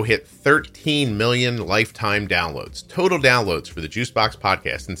 the show hit 13 million lifetime downloads, total downloads for the Juicebox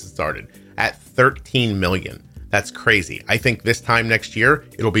podcast since it started at 13 million. That's crazy. I think this time next year,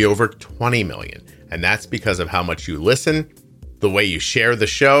 it'll be over 20 million. And that's because of how much you listen, the way you share the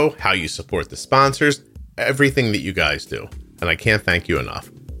show, how you support the sponsors, everything that you guys do. And I can't thank you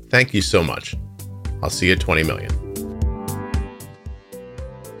enough. Thank you so much. I'll see you at 20 million.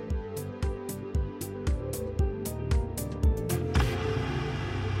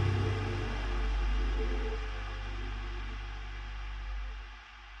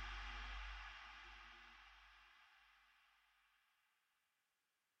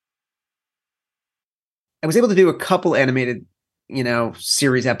 I was able to do a couple animated,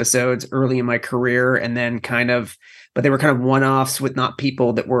 series episodes early in my career, and then but they were kind of one-offs with not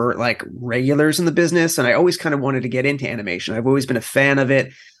people that were like regulars in the business. And I always kind of wanted to get into animation. I've always been a fan of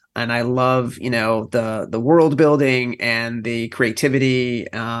it. And I love, the world building and the creativity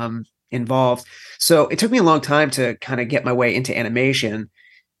involved. So it took me a long time to kind of get my way into animation.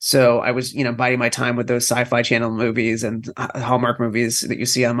 So I was, biding my time with those Sci-Fi Channel movies and Hallmark movies that you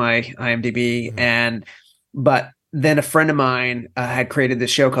see on my IMDb. Mm-hmm. But then a friend of mine had created this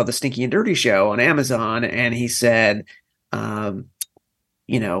show called The Stinky and Dirty Show on Amazon. And he said, you want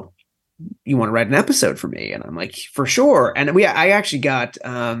to write an episode for me? And I'm like, for sure. And I actually got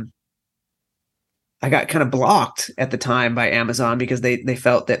kind of blocked at the time by Amazon because they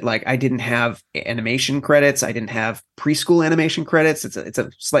felt that like I didn't have animation credits. I didn't have preschool animation credits. It's a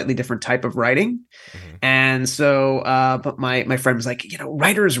slightly different type of writing. Mm-hmm. And so, but my friend was like,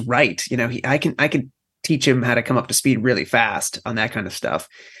 writers write, I can teach him how to come up to speed really fast on that kind of stuff.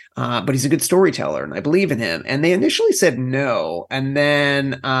 But he's a good storyteller and I believe in him. And they initially said no. And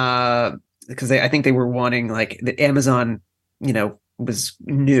then, because I think they were wanting like the Amazon, was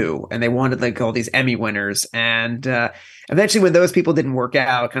new and they wanted like all these Emmy winners. And eventually when those people didn't work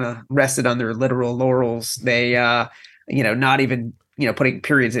out, kind of rested on their literal laurels, they, not even, putting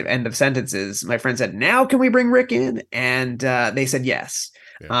periods at end of sentences. My friend said, now can we bring Rick in? And they said yes.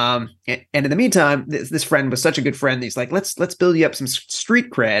 Yeah. And in the meantime, this friend was such a good friend. He's like, let's build you up some street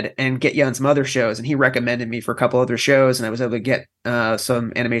cred and get you on some other shows. And he recommended me for a couple other shows. And I was able to get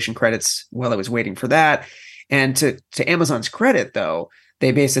some animation credits while I was waiting for that. And to Amazon's credit, though,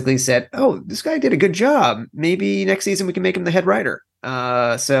 they basically said, oh, this guy did a good job. Maybe next season we can make him the head writer.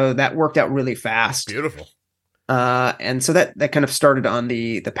 So that worked out really fast. Beautiful. And so that kind of started on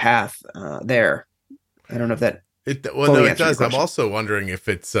the path there. I don't know if that. It does. I'm also wondering if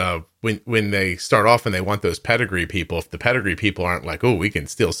it's when they start off and they want those pedigree people, if the pedigree people aren't like, oh, we can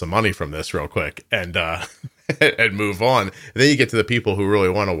steal some money from this real quick and and move on. And then you get to the people who really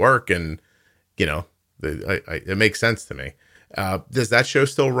want to work and, it makes sense to me. Does that show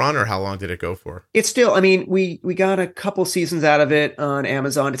still run, or how long did it go for? It's still, I mean, we got a couple seasons out of it on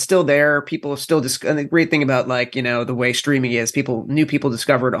Amazon. It's still there. People are still and the great thing about, like, the way streaming is, new people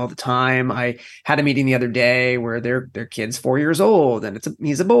discover it all the time. I had a meeting the other day where their kid's 4 years old, and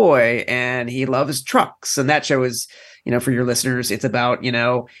he's a boy and he loves trucks. And that show is, for your listeners, it's about,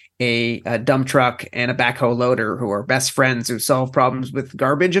 a dump truck and a backhoe loader who are best friends who solve problems with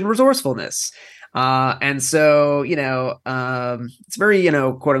garbage and resourcefulness. And so, it's very,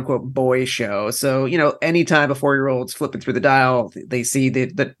 quote unquote boy show. So, anytime a 4-year-old's flipping through the dial, they see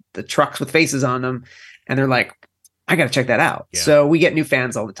the trucks with faces on them and they're like, I got to check that out. Yeah. So we get new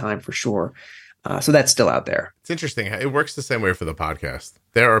fans all the time for sure. So that's still out there. It's interesting. It works the same way for the podcast.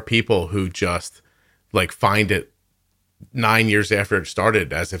 There are people who just like find it 9 years after it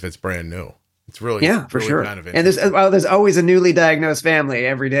started as if it's brand new. It's really, for really sure. Kind of and there's always a newly diagnosed family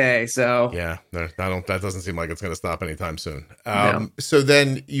every day. So yeah, that doesn't seem like it's going to stop anytime soon. No. So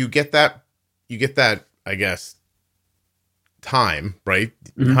then you get that, I guess, time, right?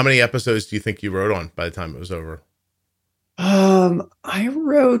 Mm-hmm. How many episodes do you think you wrote on by the time it was over? I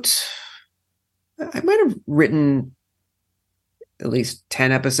might have written at least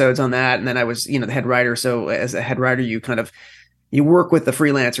 10 episodes on that. And then I was, the head writer. So as a head writer, you work with the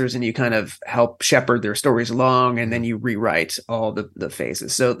freelancers and you kind of help shepherd their stories along, and then you rewrite all the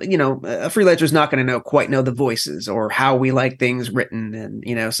phases. So, a freelancer is not going to quite know the voices or how we like things written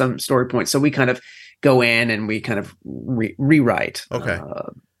and, some story points. So we kind of go in and we kind of rewrite. Okay.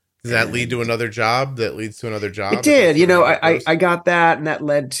 Does that lead to another job that leads to another job? It did. I got that, and that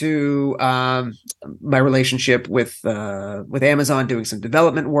led to my relationship with Amazon, doing some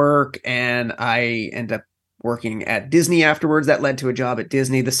development work, and I end up working at Disney afterwards. That led to a job at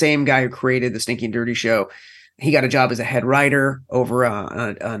Disney. The same guy who created the Stinky and Dirty Show, he got a job as a head writer over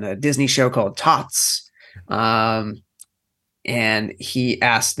on a Disney show called Tots. And he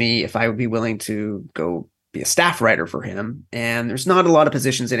asked me if I would be willing to go be a staff writer for him. And there's not a lot of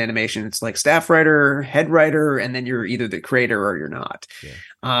positions in animation. It's like staff writer, head writer, and then you're either the creator or you're not.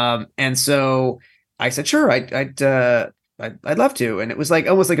 Yeah. And so I said, sure, I'd love to. And it was like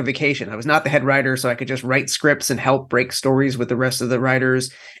almost like a vacation. I was not the head writer, so I could just write scripts and help break stories with the rest of the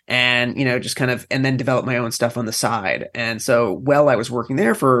writers and, just kind of, and then develop my own stuff on the side. And so while I was working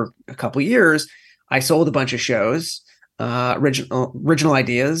there for a couple of years, I sold a bunch of shows, original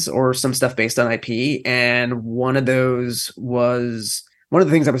ideas or some stuff based on IP. And one of the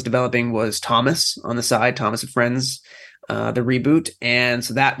things I was developing was Thomas on the side, Thomas and Friends, the reboot. And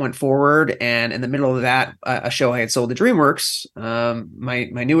so that went forward. And in the middle of that, a show I had sold to DreamWorks,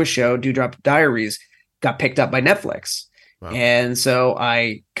 my newest show, Drop Diaries, got picked up by Netflix. Wow. And so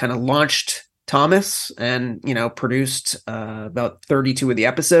I kind of launched Thomas and, produced about 32 of the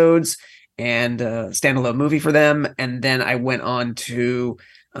episodes and a standalone movie for them. And then I went on to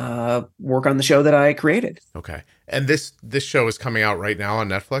work on the show that I created. Okay. And this show is coming out right now on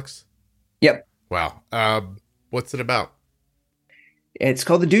Netflix? Yep. Wow. What's it about? It's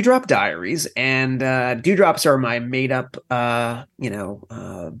called the Drop Diaries, and dewdrops are my made up,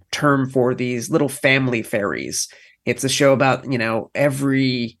 term for these little family fairies. It's a show about,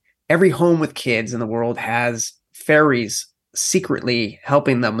 every home with kids in the world has fairies secretly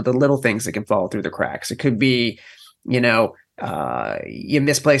helping them with the little things that can fall through the cracks. It could be, you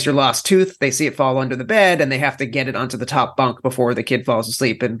misplace your lost tooth, they see it fall under the bed and they have to get it onto the top bunk before the kid falls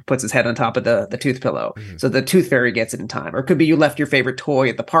asleep and puts his head on top of the tooth pillow. Mm-hmm. So the tooth fairy gets it in time. Or it could be you left your favorite toy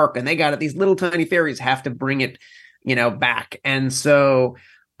at the park and they got it. These little tiny fairies have to bring it, back. And so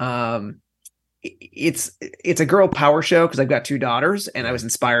it's a girl power show because I've got 2 daughters and I was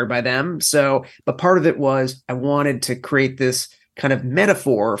inspired by them. So, but part of it was I wanted to create this kind of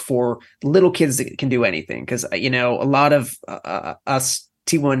metaphor for little kids that can do anything. Because, a lot of us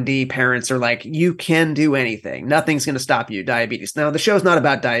T1D parents are like, you can do anything. Nothing's going to stop you. Diabetes. Now, the show's not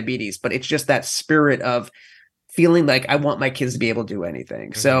about diabetes, but it's just that spirit of feeling like I want my kids to be able to do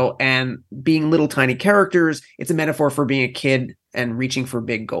anything. Mm-hmm. So, and being little tiny characters, it's a metaphor for being a kid and reaching for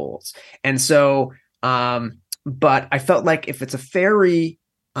big goals. And so, but I felt like if it's a fairy,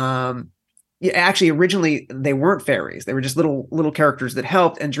 actually, originally they weren't fairies. They were just little characters that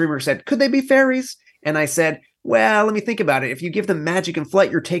helped. And DreamWorks said, could they be fairies? And I said, well, let me think about it. If you give them magic and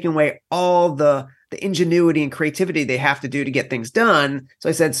flight, you're taking away all the ingenuity and creativity they have to do to get things done. So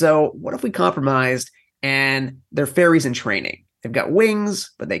I said, so what if we compromised and they're fairies in training? They've got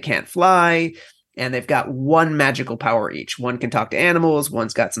wings, but they can't fly. And they've got one magical power each. One can talk to animals.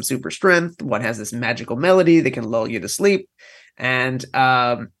 One's got some super strength. One has this magical melody that can lull you to sleep. And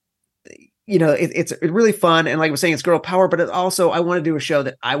it's really fun. And like I was saying, it's girl power, but it also, I want to do a show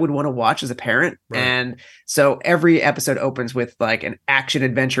that I would want to watch as a parent. Right. And so every episode opens with like an action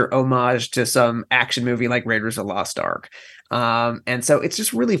adventure homage to some action movie like Raiders of the Lost Ark. And so it's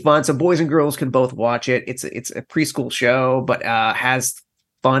just really fun. So boys and girls can both watch it. It's a preschool show, but has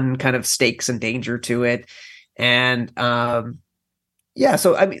fun kind of stakes and danger to it. And yeah,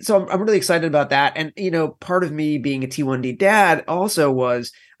 so I mean, so I'm really excited about that. And part of me being a T1D dad also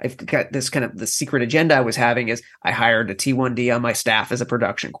was, I've got this kind of the secret agenda I was having is I hired a T1D on my staff as a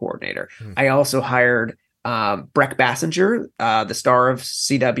production coordinator. I also hired Breck Bassinger, the star of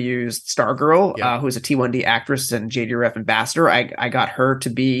CW's Stargirl, who is a T1D actress and JDRF ambassador. I got her to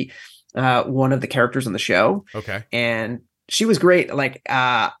be one of the characters on the show. Okay. And she was great. Like,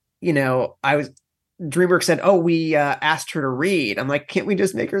 I was, DreamWorks said, "Oh, we asked her to read." I'm like, "Can't we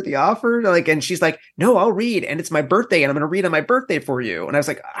just make her the offer?" Like, and she's like, "No, I'll read, and it's my birthday, and I'm going to read on my birthday for you." And I was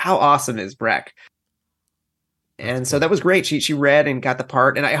like, "How awesome is Breck?" And so that was great. She read and got the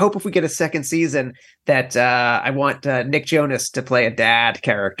part. And I hope if we get a second season that I want Nick Jonas to play a dad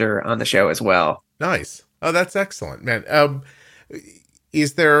character on the show as well. Nice. Oh, that's excellent, man.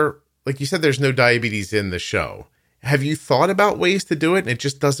 Is there, like you said, there's no diabetes in the show. Have you thought about ways to do it and it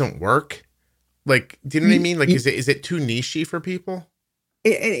just doesn't work? Like, do you know what I mean? Like, is it too nichey for people?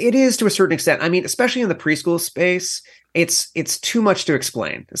 It is to a certain extent. I mean, especially in the preschool space, it's too much to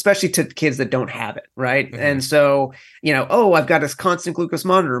explain, especially to kids that don't have it, right? Mm-hmm. And so, I've got this constant glucose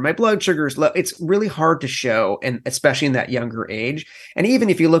monitor, my blood sugar is low. It's really hard to show, and especially in that younger age. And even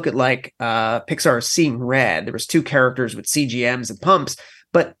if you look at like Pixar's Seeing Red, there was 2 characters with CGMs and pumps,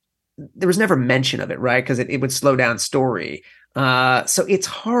 but there was never mention of it, right? Because it would slow down story. So it's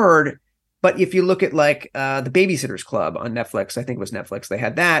hard. But if you look at like the Babysitter's Club on Netflix, I think it was Netflix, they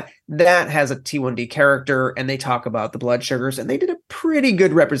had that has a T1D character, and they talk about the blood sugars, and they did a pretty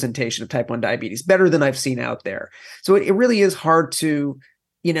good representation of type 1 diabetes, better than I've seen out there. So it really is hard to,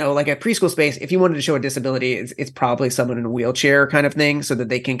 like at preschool space, if you wanted to show a disability, it's probably someone in a wheelchair kind of thing, so that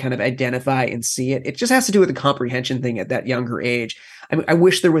they can kind of identify and see it. It just has to do with the comprehension thing at that younger age. I mean, I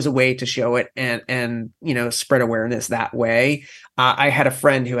wish there was a way to show it and spread awareness that way. I had a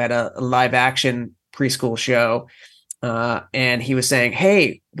friend who had a live action preschool show, and he was saying,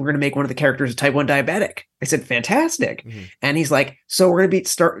 "Hey, we're going to make one of the characters a type 1 diabetic." I said, "Fantastic." Mm-hmm. And he's like, "So we're going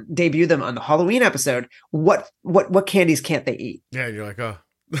to debut them on the Halloween episode. What candies can't they eat?" Yeah, you're like, oh.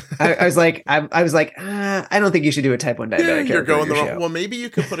 I was like, I don't think you should do a type 1 diabetic. You're going the wrong. Well, maybe you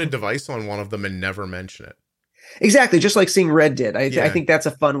could put a device on one of them and never mention it. Exactly, just like Seeing Red did. I think that's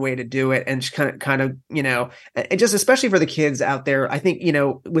a fun way to do it, and just kind of, and just especially for the kids out there. I think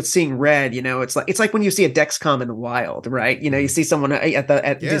with Seeing Red, it's like when you see a Dexcom in the wild, right? You see someone at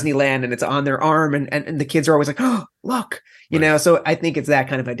Disneyland and it's on their arm, and the kids are always like, "Oh, look," So I think it's that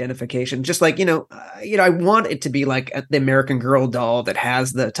kind of identification. Just like I want it to be like the American Girl doll that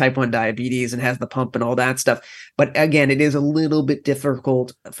has the type 1 diabetes and has the pump and all that stuff. But again, it is a little bit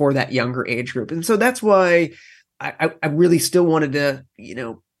difficult for that younger age group, and so that's why I really still wanted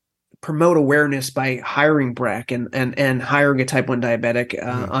to, promote awareness by hiring Breck and hiring a type 1 diabetic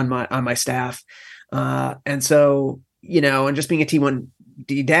on my staff. And so, and just being a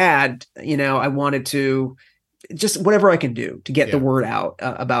T1D dad, I wanted to just whatever I can do to get the word out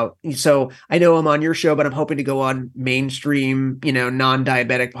about. So I know I'm on your show, but I'm hoping to go on mainstream,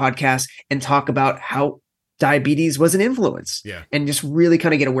 non-diabetic podcasts and talk about how diabetes was an influence and just really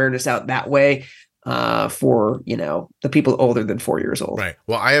kind of get awareness out that way. For the people older than 4 years old. Right.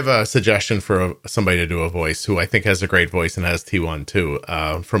 Well, I have a suggestion for somebody to do a voice who I think has a great voice and has T1 too.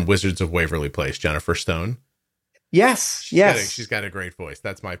 From Wizards of Waverly Place, Jennifer Stone. Yes. She's got a great voice.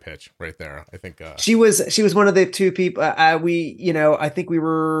 That's my pitch right there. I think she was one of the 2 people. I think we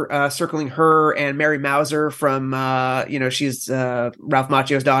were circling her and Mary Mauser from she's Ralph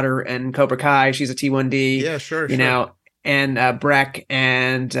Macchio's daughter and Cobra Kai. She's a T1D. Yeah, sure. And Breck,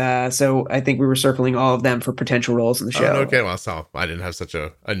 and so I think we were circling all of them for potential roles in the show. Okay, well, so I didn't have such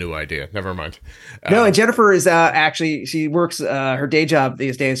a new idea. Never mind. No, and Jennifer is actually, she works her day job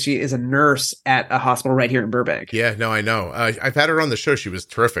these days. She is a nurse at a hospital right here in Burbank. Yeah, no, I know. I've had her on the show. She was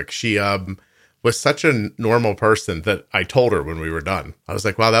terrific. She was such a normal person that I told her when we were done. I was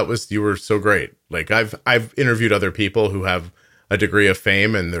like, wow, you were so great. Like I've interviewed other people who have a degree of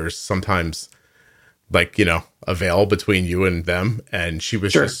fame, and there's sometimes like, a veil between you and them. And she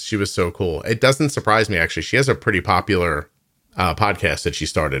was she was so cool. It doesn't surprise me, actually. She has a pretty popular podcast that she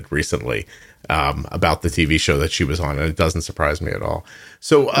started recently about the TV show that she was on. And it doesn't surprise me at all.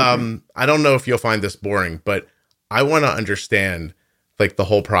 So I don't know if you'll find this boring, but I want to understand like the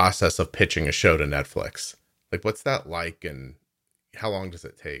whole process of pitching a show to Netflix. Like, what's that like and how long does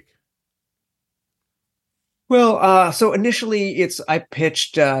it take? Well, so initially I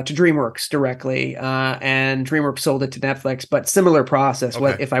pitched to DreamWorks directly, and DreamWorks sold it to Netflix, but similar process. Okay.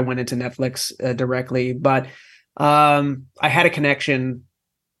 What if I went into Netflix directly? But I had a connection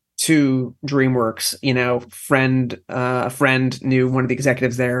to DreamWorks. A friend knew one of the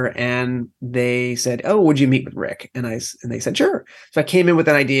executives there, and they said, "Oh, would you meet with Rick?" And they said, "Sure." So I came in with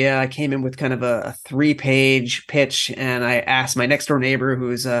an idea. I came in with kind of a 3-page pitch, and I asked my next door neighbor,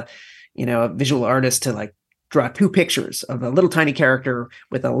 who's a visual artist, to like draw 2 pictures of a little tiny character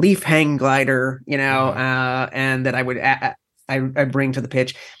with a leaf hang glider, and that I bring to the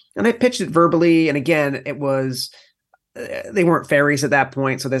pitch. And I pitched it verbally, and again, it was they weren't fairies at that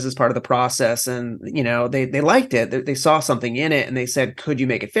point, so this is part of the process. And they liked it. They saw something in it, and they said, "Could you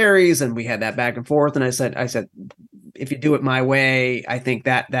make it fairies?" And we had that back and forth. And I said, "If you do it my way, I think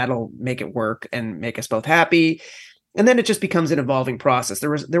that'll make it work and make us both happy." And then it just becomes an evolving process. There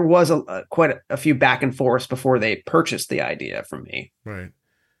was quite a few back and forths before they purchased the idea from me. Right.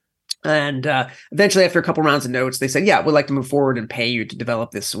 And eventually, after a couple rounds of notes, they said, "Yeah, we'd like to move forward and pay you to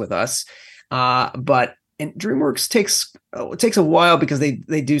develop this with us." But DreamWorks takes a while because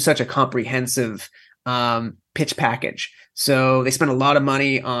they do such a comprehensive pitch package. So they spent a lot of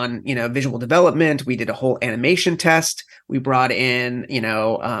money on visual development. We did a whole animation test. We brought in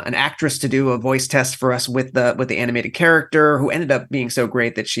an actress to do a voice test for us with the animated character, who ended up being so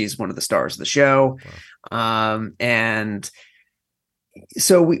great that she's one of the stars of the show. Wow. And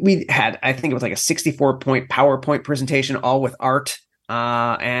so we had, I think it was like a 64-point PowerPoint presentation, all with art.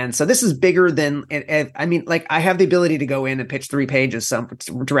 And so this is bigger than I mean, like, I have the ability to go in and pitch 3 pages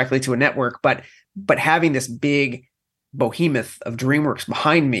directly to a network, but having this big behemoth of DreamWorks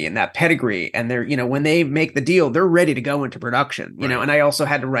behind me and that pedigree, and they're, when they make the deal, they're ready to go into production, right. And I also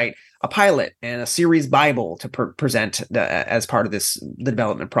had to write a pilot and a series Bible to present as part of the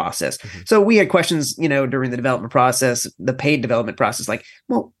development process. Mm-hmm. So we had questions, during the development process, the paid development process, like,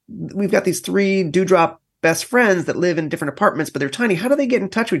 well, we've got these 3 Dewdrop best friends that live in different apartments, but they're tiny. How do they get in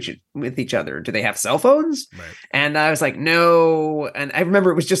touch with each other? Do they have cell phones? Right. And I was like, no. And I remember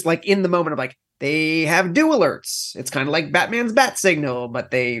it was just like in the moment of like, they have do alerts. It's kind of like Batman's bat signal,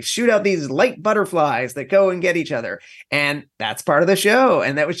 but they shoot out these light butterflies that go and get each other. And that's part of the show.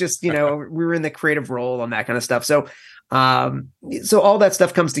 And that was just, we were in the creative role on that kind of stuff. So, so all that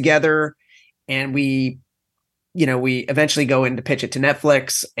stuff comes together, and we eventually go in to pitch it to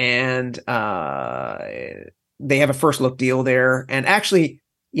Netflix, and they have a first look deal there. And actually,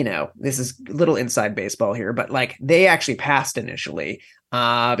 this is a little inside baseball here, but like, they actually passed initially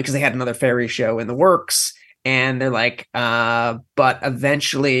because they had another fairy show in the works. And they're like, but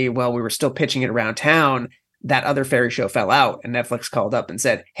eventually, while we were still pitching it around town, that other fairy show fell out, and Netflix called up and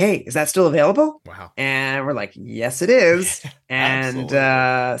said, "Hey, is that still available?" Wow. And we're like, "Yes, it is." And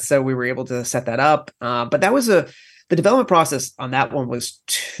so we were able to set that up. But that was the development process on that one was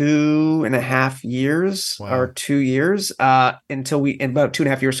 2.5 years. Wow. Or 2 years until in about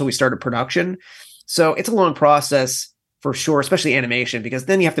 2.5 years till we started production. So it's a long process for sure, especially animation, because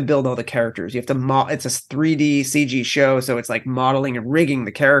then you have to build all the characters. You have to it's a 3D CG show, so it's like modeling and rigging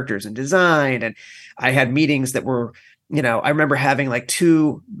the characters and design. And I had meetings that were, I remember having like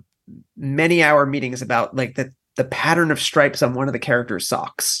 2 many-hour meetings about like the pattern of stripes on one of the characters'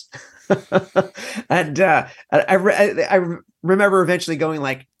 socks. And I remember eventually going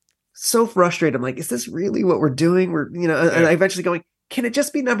like so frustrated. I'm like, is this really what we're doing? And I eventually going, can it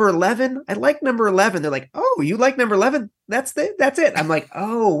just be number 11? I like number 11. They're like, oh, you like number 11? That's it. I'm like,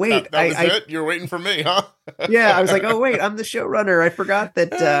 oh, wait. that was it? You're waiting for me, huh? Yeah. I was like, oh, wait, I'm the showrunner. I forgot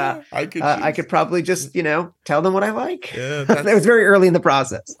that I could probably just, tell them what I like. Yeah, that was very early in the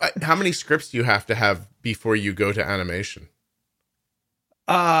process. How many scripts do you have to have before you go to animation?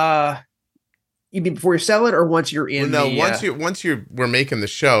 You mean before you sell it, or once you're in? Well, no, once we're making the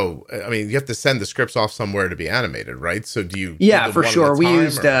show. I mean, you have to send the scripts off somewhere to be animated, right? So do you? Yeah, for sure. We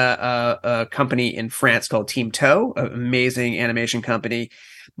used a company in France called Team Toe, an amazing animation company.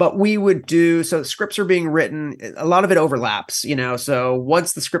 But we would do, so scripts are being written. A lot of it overlaps, So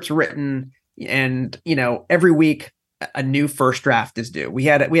once the script's written, and every week a new first draft is due. We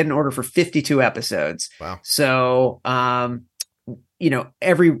had an order for 52 episodes. Wow. So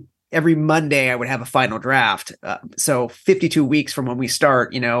every Monday I would have a final draft. So 52 weeks from when we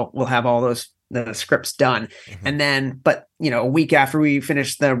start, we'll have all the scripts done. Mm-hmm. And then, but a week after we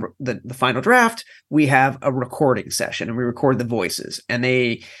finish the final draft, we have a recording session, and we record the voices, and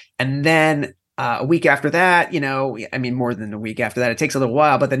then a week after that, more than a week after that, it takes a little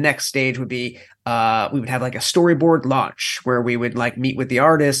while, but the next stage would be, we would have like a storyboard launch where we would like meet with the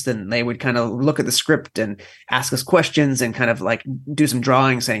artist, and they would kind of look at the script and ask us questions and kind of like do some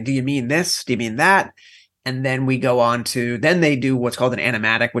drawing saying, do you mean this? Do you mean that? And then we go on to, then they do what's called an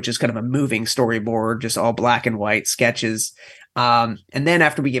animatic, which is kind of a moving storyboard, just all black and white sketches. And then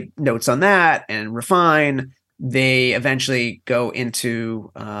after we get notes on that and refine, they eventually go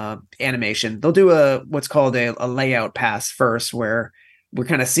into animation. They'll do what's called a layout pass first, where we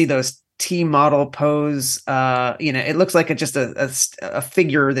kind of see those T model pose. It looks like just a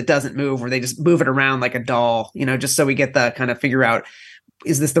figure that doesn't move, where they just move it around like a doll, just so we get the kind of figure out,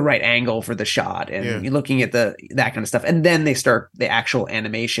 is this the right angle for the shot? And you're looking at that kind of stuff. And then they start the actual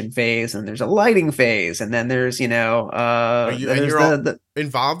animation phase, and there's a lighting phase. And then there's, you're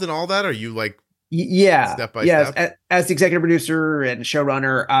involved in all that? Are you like, step by step? As the executive producer and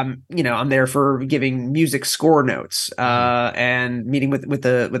showrunner, I'm there for giving music score notes, and meeting with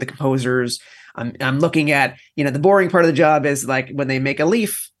the composers. I'm looking at, the boring part of the job is like when they make a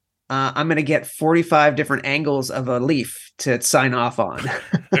leaf, I'm going to get 45 different angles of a leaf to sign off on.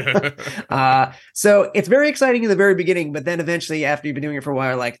 So it's very exciting in the very beginning, but then eventually after you've been doing it for a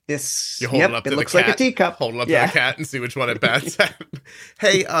while, like this, you hold it up to looks the cat, like a teacup. Hold it up to the cat and see which one it bats at.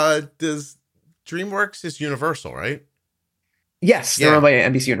 Hey, does DreamWorks is Universal, right? Yes, they're owned by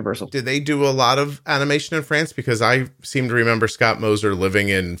NBC Universal. Did they do a lot of animation in France? Because I seem to remember Scott Moser living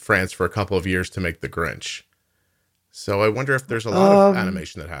in France for a couple of years to make The Grinch. So I wonder if there's a lot of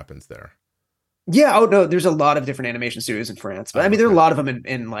animation that happens there. Yeah. Oh, no, there's a lot of different animation studios in France. But there are a lot of them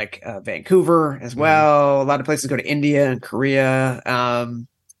in like Vancouver as well. A lot of places go to India and Korea.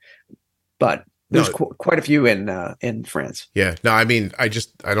 But there's quite a few in France. Yeah. No, I mean,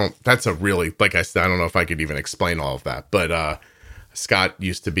 that's a really, like I said, I don't know if I could even explain all of that. But Scott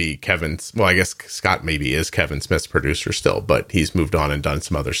used to be I guess Scott maybe is Kevin Smith's producer still, but he's moved on and done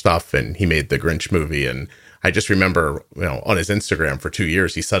some other stuff. And he made the Grinch movie. And I just remember, on his Instagram for 2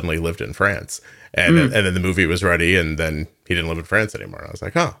 years, he suddenly lived in France, and then the movie was ready, and then he didn't live in France anymore. I was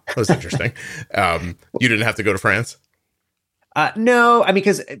like, oh, that was interesting. You didn't have to go to France? No,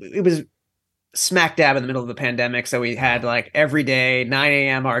 because it was smack dab in the middle of the pandemic. So we had like every day, 9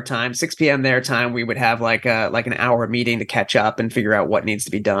 a.m. our time, 6 p.m. their time, we would have like an hour meeting to catch up and figure out what needs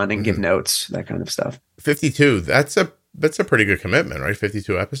to be done and give notes, that kind of stuff. 52. That's a pretty good commitment, right?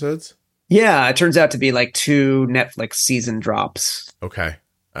 52 episodes. Yeah, it turns out to be like 2 Netflix season drops. Okay.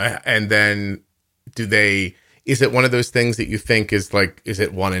 And then is it one of those things that you think is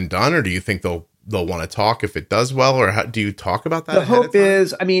it one and done, or do you think they'll want to talk if it does well, or how do you talk about that? The hope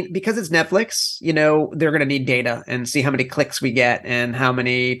is, because it's Netflix, they're going to need data and see how many clicks we get and how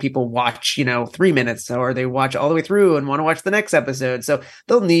many people watch, 3 minutes, or they watch all the way through and want to watch the next episode. So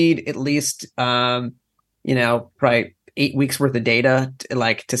they'll need at least, probably 8 weeks worth of data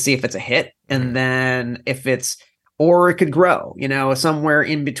to see if it's a hit. And then if or it could grow, somewhere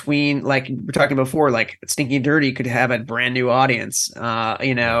in between, like we're talking before, like Stinky and Dirty could have a brand new audience, but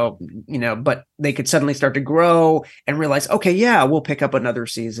they could suddenly start to grow and realize, okay, yeah, we'll pick up another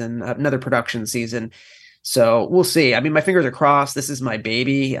season, another production season. So we'll see. My fingers are crossed. This is my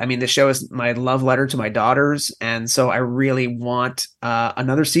baby. The show is my love letter to my daughters. And so I really want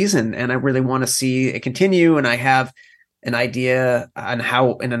another season, and I really want to see it continue. And I have an idea on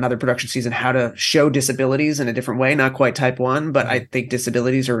how in another production season, how to show disabilities in a different way, not quite type 1, but I think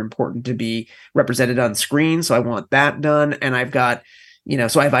disabilities are important to be represented on screen. So I want that done. And I've got,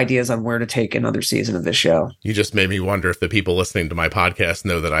 so I have ideas on where to take another season of this show. You just made me wonder if the people listening to my podcast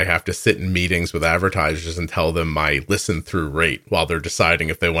know that I have to sit in meetings with advertisers and tell them my listen through rate while they're deciding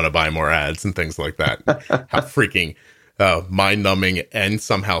if they want to buy more ads and things like that. How freaking mind-numbing and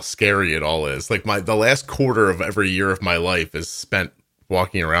somehow scary it all is. Like the last quarter of every year of my life is spent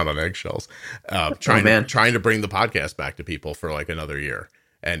walking around on eggshells, trying to bring the podcast back to people for like another year.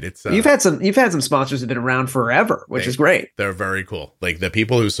 And it's you've had some sponsors that have been around forever, which is great. They're very cool. Like the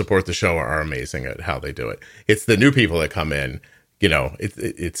people who support the show are amazing at how they do it. It's the new people that come in.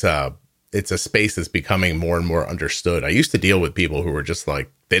 It's a space that's becoming more and more understood. I used to deal with people who were just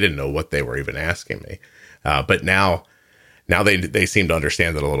like, they didn't know what they were even asking me, but now they seem to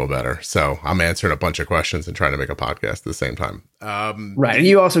understand it a little better. So I'm answering a bunch of questions and trying to make a podcast at the same time. Right. And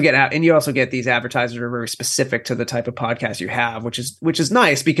you also get these advertisers who are very specific to the type of podcast you have, which is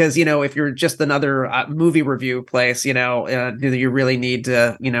nice because, if you're just another movie review place, do you really need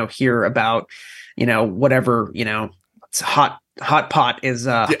to, hear about, whatever, it's hot pot is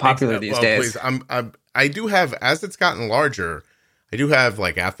popular these days. Please, I do have, as it's gotten larger, I do have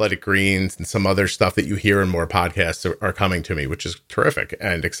like Athletic Greens and some other stuff that you hear in more podcasts are coming to me, which is terrific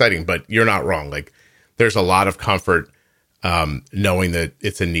and exciting. But you're not wrong. Like there's a lot of comfort knowing that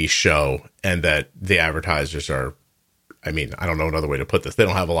it's a niche show and that the advertisers are I mean, I don't know another way to put this. They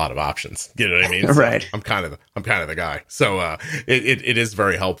don't have a lot of options. You know what I mean? So Right. I'm kind of the guy. So it is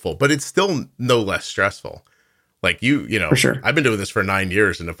very helpful, but it's still no less stressful. Like you know, For sure. I've been doing this for 9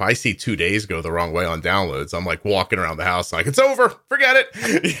 years, and if I see 2 days go the wrong way on downloads, I'm like walking around the house like, it's over, forget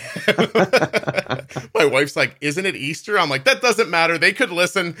it. My wife's like, isn't it Easter? I'm like, that doesn't matter. They could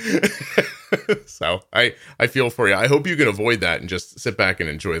listen. So I feel for you. I hope you can avoid that and just sit back and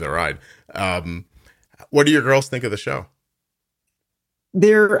enjoy the ride. What do your girls think of the show?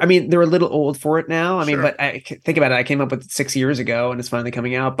 They're a little old for it now. I mean, Sure. but think about it. I came up with it 6 years ago and it's finally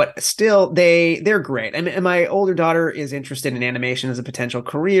coming out, but still they're great. And my older daughter is interested in animation as a potential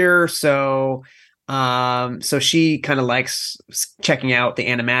career. So she kind of likes checking out the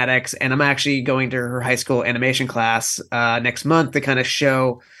animatics, and I'm actually going to her high school animation class next month to kind of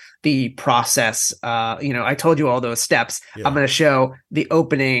show the process. I told you all those steps. Yeah. I'm going to show the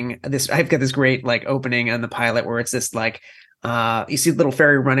opening. I've got this great like opening on the pilot where it's this like, you see the little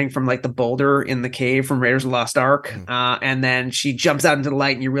fairy running from like the boulder in the cave from Raiders of the Lost Ark. And then she jumps out into the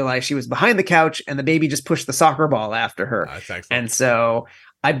light and you realize she was behind the couch and the baby just pushed the soccer ball after her. That's excellent. And so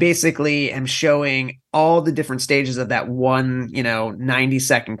I basically am showing all the different stages of that one,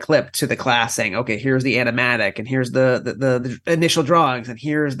 90-second clip to the class saying, okay, here's the animatic and here's the initial drawings and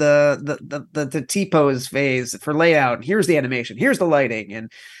here's the T-pose phase for layout. And here's the animation. Here's the lighting.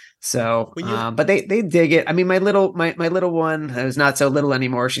 And so, but they dig it. I mean, my little one who's not so little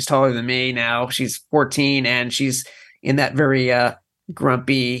anymore. She's taller than me now. She's 14 and she's in that very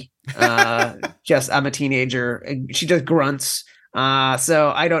grumpy. I'm a teenager. She just grunts.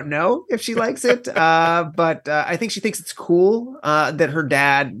 So I don't know if she likes it. But I think she thinks it's cool that her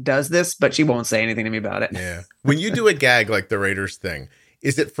dad does this, but she won't say anything to me about it. Yeah. When you do a gag like the Raiders thing,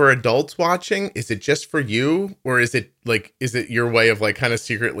 is it for adults watching? Is it just for you? Or is it your way of like kind of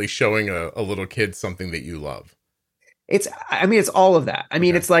secretly showing a little kid something that you love? It's all of that. I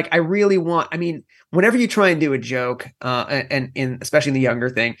mean, It's like, whenever you try and do a joke, and especially in the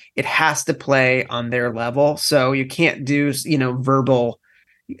younger thing, it has to play on their level. So you can't do, verbal,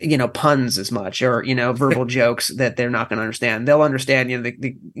 puns as much or, verbal jokes that they're not going to understand. They'll understand,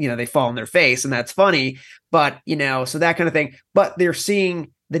 they fall on their face and that's funny, but, so that kind of thing. But they're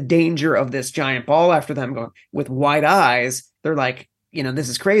seeing the danger of this giant ball after them going with wide eyes. They're like, this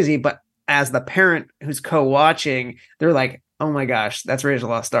is crazy. But as the parent who's co-watching, they're like, oh my gosh, that's Raiders of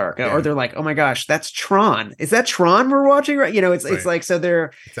the Lost Ark. Yeah. Or they're like, oh my gosh, that's Tron. Is that Tron we're watching? Right. It's like, so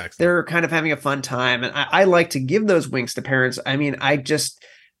they're kind of having a fun time. And I like to give those winks to parents. I mean,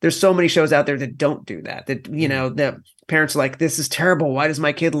 there's so many shows out there that don't do that, the parents are like, this is terrible. Why does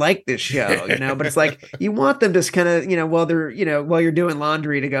my kid like this show? But it's like, you want them to kind of, while you're doing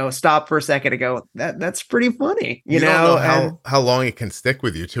laundry to go stop for a second to go, that's pretty funny, you know? Don't know how long it can stick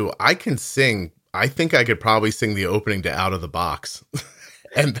with you too. I can sing. I think I could probably sing the opening to Out of the Box.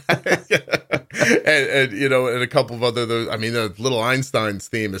 And and a couple of other those. I mean, the Little Einstein's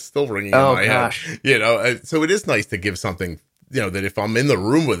theme is still ringing in my head. So it is nice to give something, that if I'm in the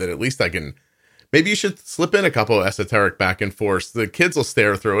room with it, at least I can. Maybe you should slip in a couple of esoteric back and forth. The kids will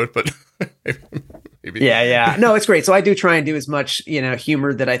stare through it, but maybe. Yeah. No, it's great. So I do try and do as much,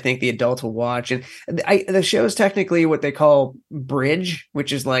 humor that I think the adults will watch. And the show is technically what they call bridge,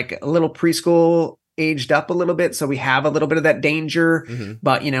 which is like a little preschool aged up a little bit. So we have a little bit of that danger,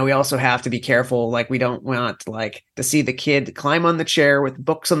 but we also have to be careful. Like we don't want like to see the kid climb on the chair with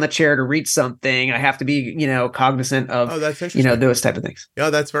books on the chair to read something. I have to be, cognizant of, that's interesting. Those type of things. Yeah,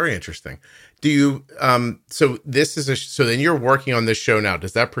 that's very interesting. Do you, so then you're working on this show now.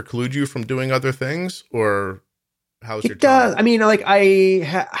 Does that preclude you from doing other things, or how's your time? It does. I mean, like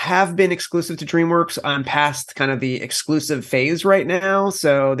I have been exclusive to DreamWorks. I'm past kind of the exclusive phase right now.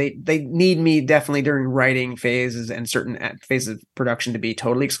 So they need me definitely during writing phases and certain phases of production to be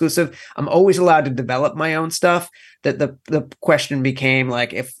totally exclusive. I'm always allowed to develop my own stuff. That the question became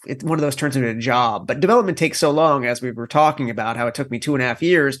like, if one of those turns into a job, but development takes so long, as we were talking about how it took me 2.5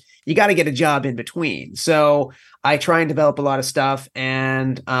 years, you got to get a job in between. So I try and develop a lot of stuff,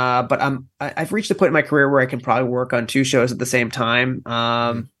 but I've reached a point in my career where I can probably work on 2 shows at the same time.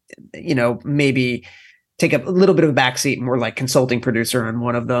 Maybe take a little bit of a backseat, more like consulting producer on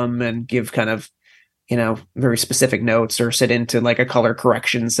one of them, and give kind of, very specific notes, or sit into like a color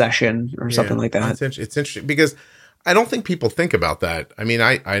correction session or something like that. It's interesting because I don't think people think about that. I mean,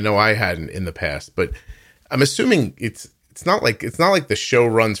 I know I hadn't in the past, but I'm assuming it's not like the show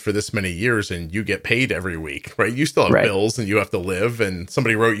runs for this many years and you get paid every week, right? You still have bills and you have to live, and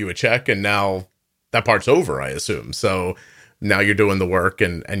somebody wrote you a check and now that part's over, I assume. So now you're doing the work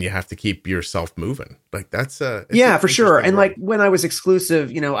and you have to keep yourself moving. Like that's Yeah, for sure. And world. like when I was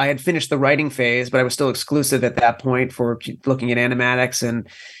exclusive, I had finished the writing phase, but I was still exclusive at that point for looking at animatics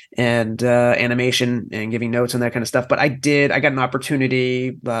and animation and giving notes and that kind of stuff. But I got an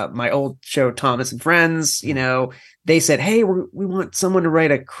opportunity. My old show, Thomas and Friends, they said, "Hey, we want someone to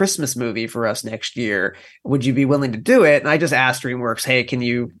write a Christmas movie for us next year. Would you be willing to do it?" And I just asked DreamWorks, "Hey, can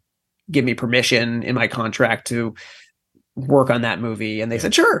you give me permission in my contract to work on that movie?" And they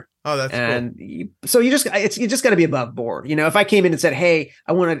said, "Sure." Oh, that's cool. So you just got to be above board. If I came in and said, "Hey,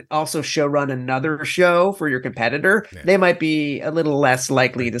 I want to also show run another show for your competitor," they might be a little less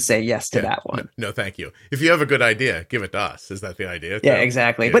likely to say yes to that one. No, thank you. If you have a good idea, give it to us. Is that the idea? Yeah,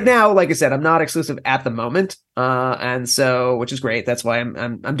 exactly. Yeah. But now, like I said, I'm not exclusive at the moment, and so which is great. That's why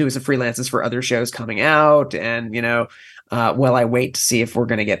I'm doing some freelances for other shows coming out, and while I wait to see if we're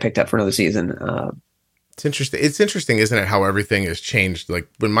going to get picked up for another season. It's interesting. It's interesting, isn't it, how everything has changed? Like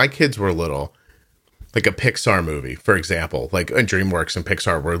when my kids were little, like a Pixar movie, for example, like and DreamWorks and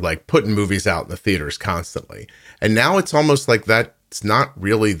Pixar were like putting movies out in the theaters constantly. And now it's almost like that's not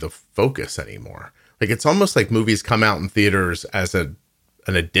really the focus anymore. Like it's almost like movies come out in theaters as an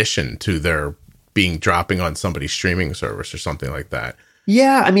addition to their being dropping on somebody's streaming service or something like that.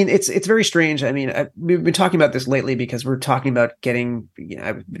 Yeah, I mean, it's very strange. I mean, we've been talking about this lately because we're talking about getting,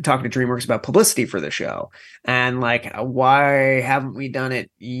 I've been talking to DreamWorks about publicity for the show. And like, why haven't we done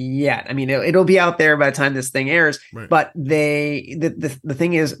it yet? I mean, it'll be out there by the time this thing airs, right. But the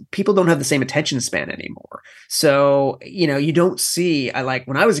thing is, people don't have the same attention span anymore. So, you don't see, like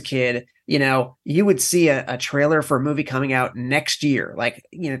when I was a kid, you would see a trailer for a movie coming out next year, like,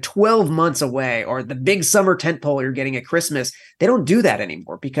 12 months away, or the big summer tentpole you're getting at Christmas. They don't do that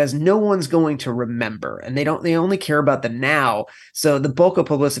anymore because no one's going to remember, and they only care about the now. So the bulk of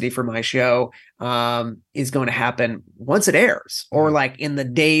publicity for my show is going to happen once it airs, or like in the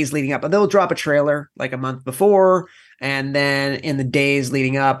days leading up. They'll drop a trailer like a month before, and then in the days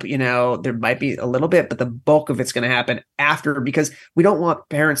leading up, there might be a little bit, but the bulk of it's going to happen after, because we don't want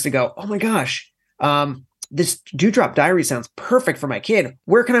parents to go, "Oh my gosh, this Drop Diary sounds perfect for my kid.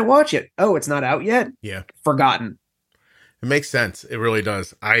 Where can I watch it? Oh, it's not out yet." Yeah. Forgotten. It makes sense. It really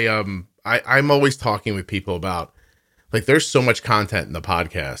does. I'm always talking with people about, like, there's so much content in the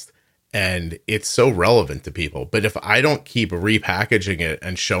podcast and it's so relevant to people. But if I don't keep repackaging it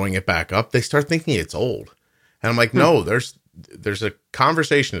and showing it back up, they start thinking it's old. And I'm like, no, there's a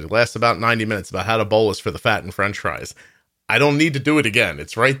conversation that lasts about 90 minutes about how to bolus for the fat and French fries. I don't need to do it again.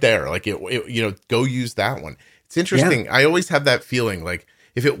 It's right there. Like, go use that one. It's interesting. Yeah. I always have that feeling, like,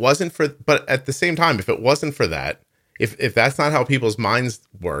 if it wasn't for, but at the same time, if it wasn't for that, if that's not how people's minds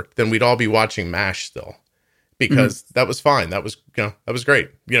work, then we'd all be watching MASH still, because that was fine. That was, that was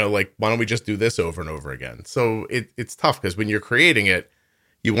great. Like, why don't we just do this over and over again? So it's tough, because when you're creating it,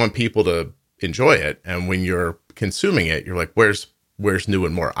 you want people to enjoy it. And when you're consuming it, you're like, where's new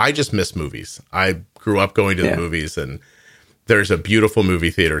and more? I just miss movies. I grew up going to the movies, and there's a beautiful movie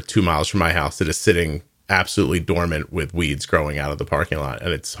theater 2 miles from my house that is sitting absolutely dormant with weeds growing out of the parking lot.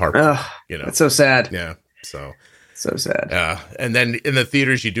 And it's heartbreaking. It's so sad. Yeah. So sad. And then in the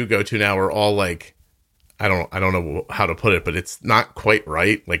theaters you do go to now, we're all like, I don't know how to put it, but it's not quite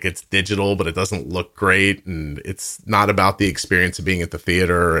right. Like, it's digital, but it doesn't look great. And it's not about the experience of being at the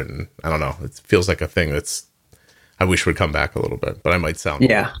theater. And I don't know. It feels like a thing I wish would come back a little bit, but I might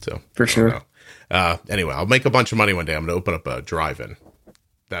sound old, so for sure. Anyway, I'll make a bunch of money one day. I'm going to open up a drive-in.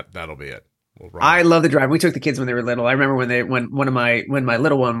 That'll be it. I love the drive. We took the kids when they were little. I remember when my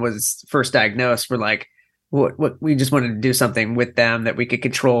little one was first diagnosed, we're like, what we just wanted to do something with them that we could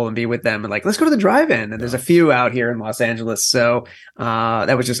control and be with them, and like, let's go to the drive-in. And there's a few out here in Los Angeles. So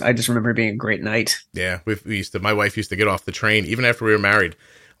that was I just remember it being a great night. Yeah. My wife used to get off the train even after we were married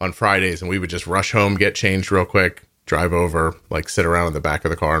on Fridays, and we would just rush home, get changed real quick, drive over, like sit around in the back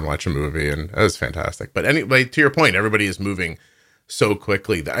of the car and watch a movie. And it was fantastic. But anyway, to your point, everybody is moving so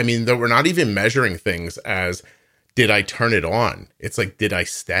quickly. I mean, we're not even measuring things as, did I turn it on? It's like, did I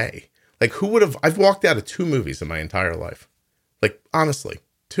stay? Like, I've walked out of 2 movies in my entire life. Like, honestly,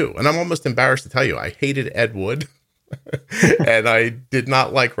 2. And I'm almost embarrassed to tell you, I hated Ed Wood and I did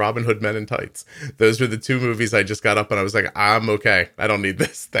not like Robin Hood Men in Tights. Those were the 2 movies I just got up and I was like, I'm okay. I don't need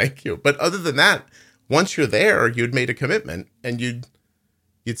this. Thank you. But other than that, once you're there, you'd made a commitment and you'd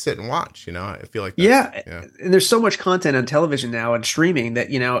sit and watch, I feel like that's, And there's so much content on television now and streaming that,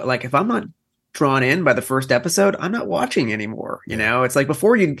 like, if I'm not drawn in by the first episode, I'm not watching anymore. It's like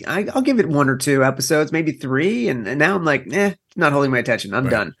before I'll give it 1 or 2 episodes, maybe 3. And now I'm like, not holding my attention. I'm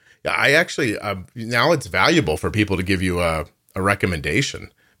done. Yeah. I actually, now it's valuable for people to give you a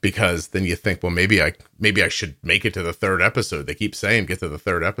recommendation, because then you think, well, maybe I should make it to the third episode. They keep saying get to the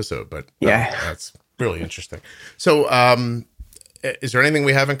third episode, but no, Yeah. that's really interesting. So, is there anything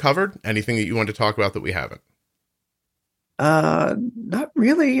we haven't covered? Anything that you want to talk about that we haven't? Not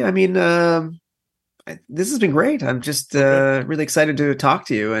really. I mean, this has been great. I'm just really excited to talk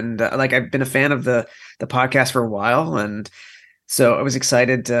to you, and like I've been a fan of the podcast for a while, and so I was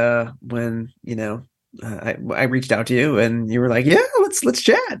excited when I reached out to you, and you were like, "Yeah, let's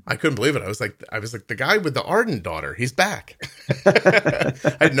chat." I couldn't believe it. I was like, the guy with the Arden daughter. He's back. I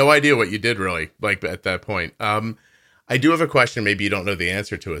had no idea what you did really like at that point. I do have a question. Maybe you don't know the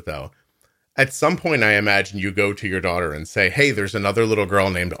answer to it though. At some point, I imagine you go to your daughter and say, "Hey, there's another little girl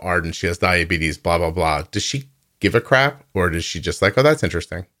named Arden. She has diabetes, blah, blah, blah." Does she give a crap? Or does she just like, "Oh, that's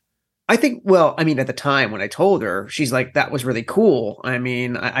interesting"? I think, well, I mean, at the time when I told her, she's like, "That was really cool." I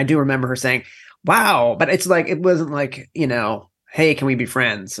mean, I do remember her saying, "Wow," but it's like, it wasn't like, "Hey, can we be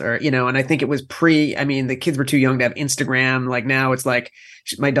friends?" Or, and I think it was I mean, the kids were too young to have Instagram. Like now it's like,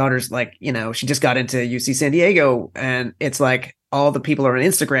 my daughter's like, she just got into UC San Diego, and it's like all the people are on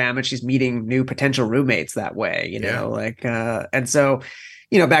Instagram, and she's meeting new potential roommates that way, Yeah. like, and so,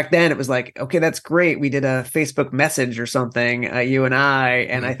 back then it was like, okay, that's great. We did a Facebook message or something, you and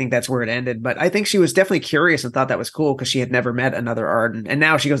Mm-hmm. I think that's where it ended. But I think she was definitely curious and thought that was cool because she had never met another Arden. And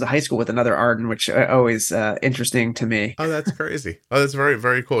now she goes to high school with another Arden, which always interesting to me. Oh, that's crazy. Oh, that's very,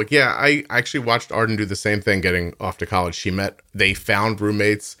 very cool. Yeah, I actually watched Arden do the same thing getting off to college. They found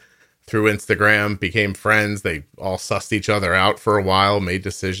roommates through Instagram, became friends. They all sussed each other out for a while, made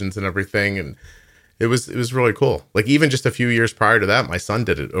decisions and everything. And it was really cool. Like even just a few years prior to that, my son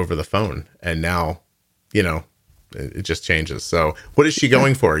did it over the phone. And now, it just changes. So what is she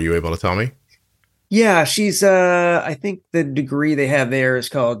going for? Are you able to tell me? Yeah, she's I think the degree they have there is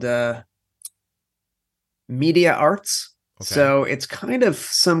called media arts. Okay. So it's kind of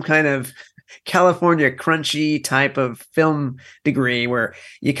some kind of California crunchy type of film degree where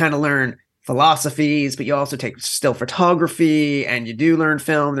you kind of learn philosophies, but you also take still photography and you do learn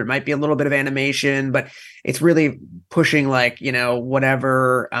film. There might be a little bit of animation, but it's really pushing like,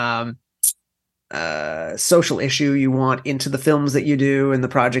 whatever social issue you want into the films that you do and the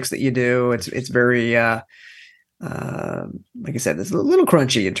projects that you do. It's very like I said, it's a little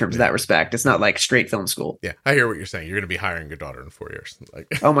crunchy in terms of that respect. It's not like straight film school. Yeah, I hear what you're saying. You're going to be hiring your daughter in 4 years. Like,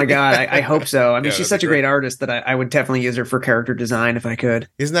 oh my God, I hope so. I mean, yeah, she's such a great artist that I would definitely use her for character design if I could.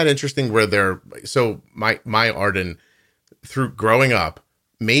 Isn't that interesting? So my Arden, through growing up,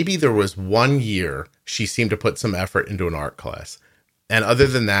 maybe there was 1 year she seemed to put some effort into an art class, and other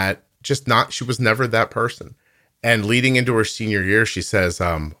than that, she was never that person. And leading into her senior year, she says,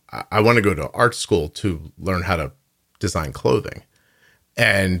 I want to go to art school to learn how to design clothing.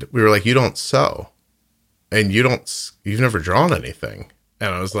 And we were like, "You don't sew and you've never drawn anything."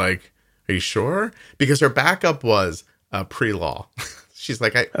 And I was like, "Are you sure?" Because her backup was pre-law. She's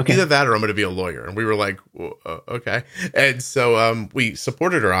like, Okay. "Either that or I'm going to be a lawyer." And we were like, well, okay. And so we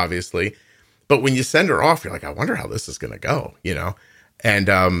supported her, obviously. But when you send her off, you're like, "I wonder how this is going to go,"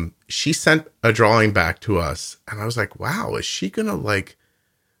 And she sent a drawing back to us, and I was like, "Wow, is she gonna like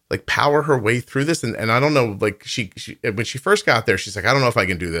power her way through this?" And I don't know, like she when she first got there, she's like, "I don't know if I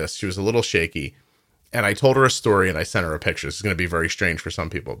can do this." She was a little shaky, and I told her a story and I sent her a picture. This is going to be very strange for some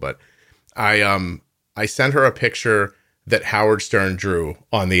people, but I sent her a picture that Howard Stern drew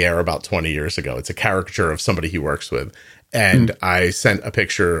on the air about 20 years ago. It's a caricature of somebody he works with. And I sent a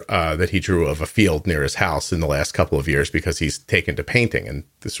picture that he drew of a field near his house in the last couple of years because he's taken to painting and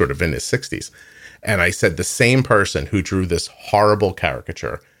sort of in his 60s. And I said, the same person who drew this horrible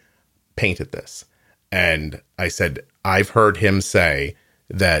caricature painted this. And I said, I've heard him say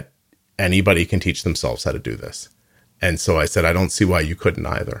that anybody can teach themselves how to do this. And so I said, I don't see why you couldn't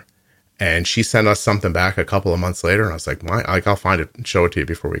either. And she sent us something back a couple of months later. And I was like, I'll find it and show it to you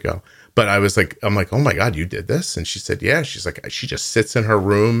before we go. But I'm like, "Oh my God, you did this?" And she said, "Yeah." She's like, she just sits in her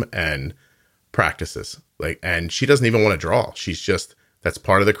room and practices. And she doesn't even want to draw. That's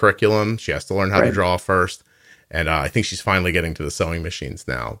part of the curriculum. She has to learn how to draw first. And I think she's finally getting to the sewing machines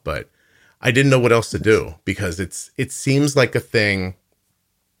now. But I didn't know what else to do because it seems like a thing.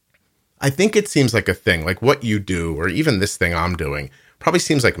 I think it seems like a thing, like what you do, or even this thing I'm doing, probably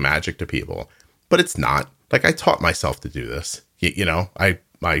seems like magic to people, but it's not. Like I taught myself to do this. I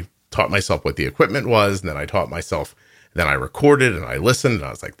taught myself what the equipment was, and then I taught myself, then I recorded and I listened, and I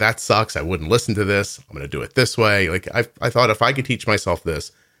was like, that sucks. I wouldn't listen to this. I'm going to do it this way. Like I thought if I could teach myself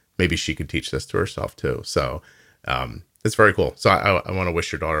this, maybe she could teach this to herself too. So It's very cool. So I want to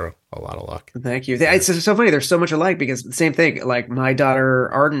wish your daughter a lot of luck. Thank you. It's so funny. There's so much alike because the same thing. Like my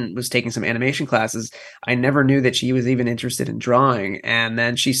daughter Arden was taking some animation classes. I never knew that she was even interested in drawing, and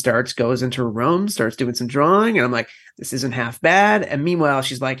then she goes into her room, starts doing some drawing, and I'm like, this isn't half bad. And meanwhile,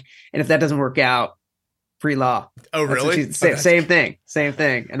 she's like, and if that doesn't work out, pre-law. Oh, really? Same thing.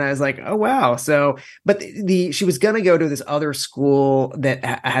 And I was like, oh, wow. So, but she was going to go to this other school that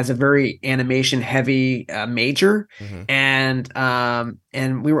has a very animation heavy major. Mm-hmm.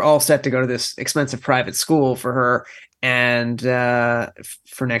 And we were all set to go to this expensive private school for her and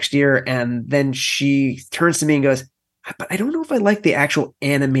for next year. And then she turns to me and goes, but I don't know if I like the actual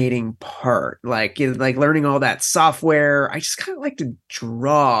animating part, like learning all that software. I just kind of like to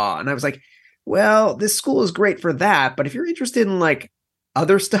draw. And I was like, well, this school is great for that, but if you're interested in like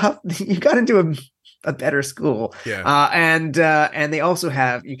other stuff, you got into a better school. Yeah. And they also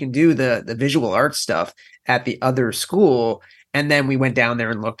you can do the visual arts stuff at the other school. And then we went down there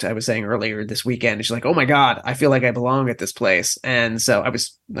and looked, I was saying earlier this weekend, and she's like, oh my God, I feel like I belong at this place. And so I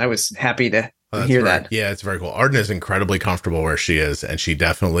was happy to hear that. Yeah, it's very cool. Arden is incredibly comfortable where she is, and she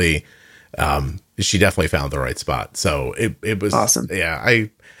definitely found the right spot. So it was awesome. Yeah.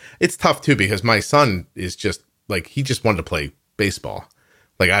 It's tough too, because my son is just like, he just wanted to play baseball.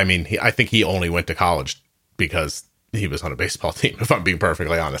 Like, I mean, I think he only went to college because he was on a baseball team, if I'm being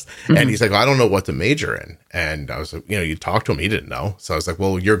perfectly honest. Mm-hmm. And he's like, well, I don't know what to major in. And I was like, you talk to him, he didn't know. So I was like,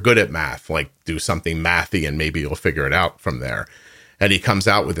 well, you're good at math, like do something mathy and maybe you'll figure it out from there. And he comes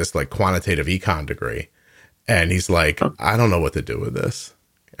out with this like quantitative econ degree. And he's like, I don't know what to do with this.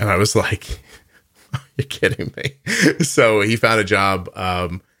 And I was like, you're kidding me. So he found a job.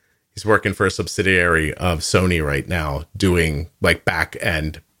 He's working for a subsidiary of Sony right now, doing like back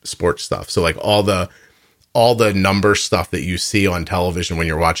end sports stuff. So like all the number stuff that you see on television when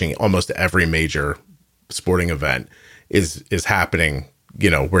you're watching almost every major sporting event is happening,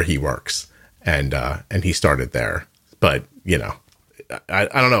 where he works, and he started there. But I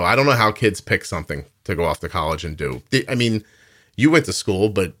don't know. I don't know how kids pick something to go off to college and do. I mean, you went to school,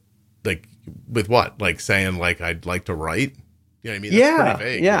 but like with what? Like saying like I'd like to write. You know what I mean? That's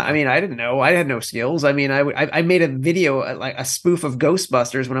pretty vague, yeah. I mean, I didn't know. I had no skills. I mean, I made a video, like a spoof of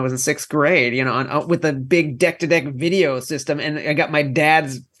Ghostbusters when I was in 6th grade, with a big deck-to-deck video system, and I got my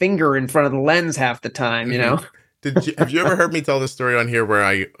dad's finger in front of the lens half the time, Have you ever heard me tell this story on here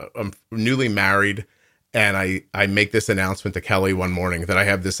where I'm newly married and I make this announcement to Kelly one morning that I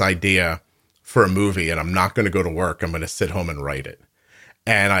have this idea for a movie and I'm not going to go to work. I'm going to sit home and write it.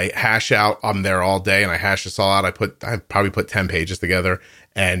 And I hash out, I'm there all day and I hash this all out. I probably put 10 pages together,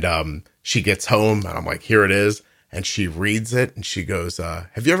 and she gets home and I'm like, here it is. And she reads it and she goes,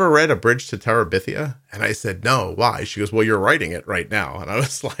 have you ever read A Bridge to Terabithia? And I said, no, why? She goes, well, you're writing it right now. And I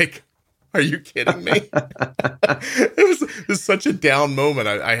was like, are you kidding me? It was such a down moment.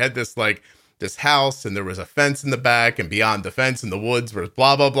 I had this this house and there was a fence in the back, and beyond the fence in the woods was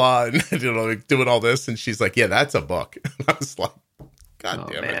blah, blah, blah. And doing all this. And she's like, yeah, that's a book. And I was like,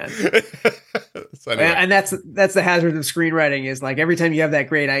 God damn it. So anyway. And that's the hazard of screenwriting, is like every time you have that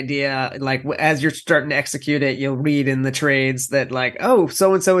great idea, like as you're starting to execute it, you'll read in the trades that like, oh,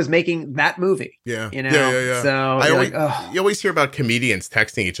 so-and-so is making that movie. Yeah. Yeah. So you always hear about comedians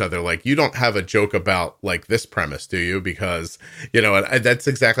texting each other like, you don't have a joke about like this premise, do you? Because, that's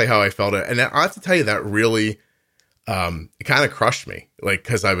exactly how I felt it. And I have to tell you, that really, it kind of crushed me, like,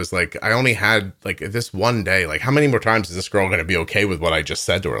 because I was like, I only had like this one day, like how many more times is this girl going to be okay with what I just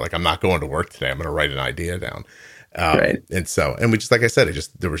said to her? Like, I'm not going to work today, I'm going to write an idea down. Right. And we just, like I said,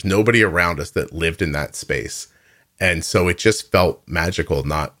 there was nobody around us that lived in that space, and so it just felt magical,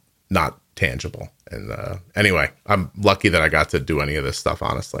 not tangible. And anyway, I'm lucky that I got to do any of this stuff.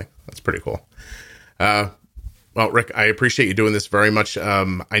 Honestly, that's pretty cool. Well, Rick, I appreciate you doing this very much.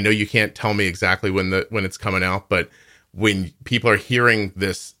 I know you can't tell me exactly when it's coming out, but when people are hearing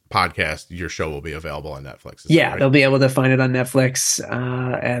this podcast, your show will be available on Netflix. Right? They'll be able to find it on Netflix.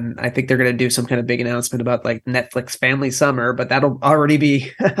 And I think they're going to do some kind of big announcement about like Netflix Family Summer, but that'll already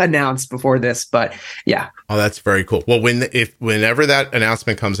be announced before this. But yeah. Oh, that's very cool. Well, whenever that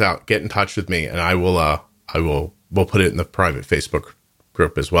announcement comes out, get in touch with me, and we'll put it in the private Facebook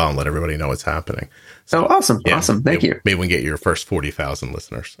group as well and let everybody know what's happening. So, awesome. Yeah, awesome. Thank you. Maybe we can get your first 40,000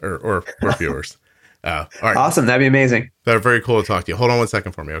 listeners or viewers. All right. Awesome. That'd be amazing. That's very cool to talk to you. Hold on one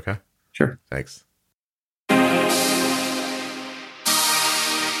second for me. Okay. Sure. Thanks.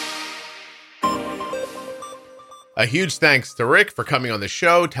 A huge thanks to Rick for coming on the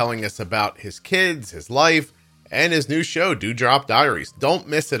show, telling us about his kids, his life, and his new show, Drop Diaries. Don't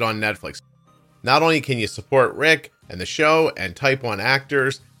miss it on Netflix. Not only can you support Rick and the show and Type 1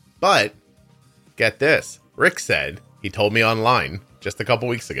 actors, but get this. Rick said He told me online just a couple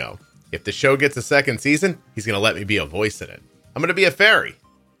weeks ago, if the show gets a second season, he's going to let me be a voice in it. I'm going to be a fairy.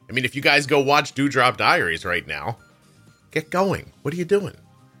 I mean, if you guys go watch Drop Diaries right now, get going. What are you doing?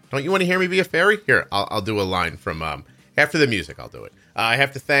 Don't you want to hear me be a fairy? Here, I'll do a line from, after the music, I'll do it. I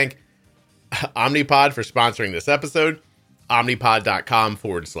have to thank Omnipod for sponsoring this episode,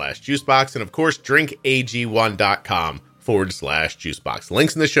 omnipod.com/juicebox, and of course, drinkag1.com/juicebox.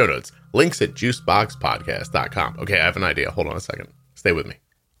 Links in the show notes. Links at juiceboxpodcast.com. Okay, I have an idea. Hold on a second. Stay with me.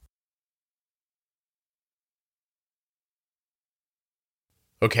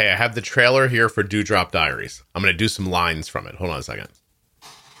 Okay, I have the trailer here for Drop Diaries. I'm going to do some lines from it. Hold on a second.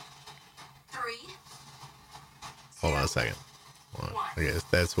 Hold on a second. Okay,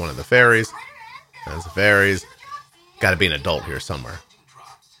 that's one of the fairies. That's the fairies. Got to be an adult here somewhere.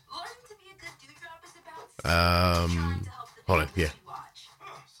 Hold on. Yeah.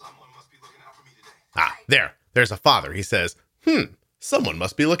 Ah, there. There's a father. He says, someone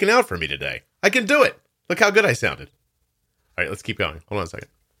must be looking out for me today. I can do it. Look how good I sounded. All right, let's keep going. Hold on a second.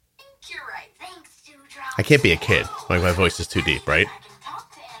 I can't be a kid. My voice is too deep, right?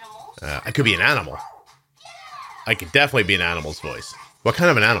 I could be an animal. I could definitely be an animal's voice. What kind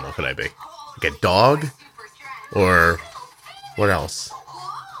of an animal could I be? Like a dog? Or what else?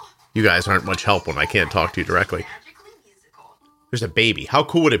 You guys aren't much help when I can't talk to you directly. There's a baby. How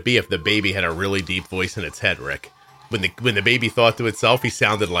cool would it be if the baby had a really deep voice in its head, Rick? When the baby thought to itself, he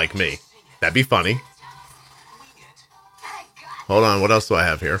sounded like me. That'd be funny. Hold on, what else do I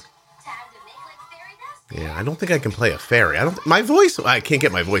have here? Yeah, I don't think I can play a fairy. I can't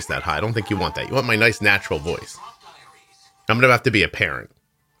get my voice that high. I don't think you want that. You want my nice natural voice. I'm going to have to be a parent.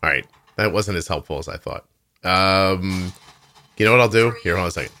 All right, that wasn't as helpful as I thought. You know what I'll do? Here, hold on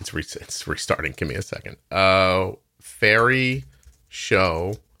a second. It's restarting. Give me a second. Fairy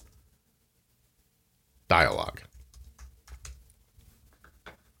show dialogue.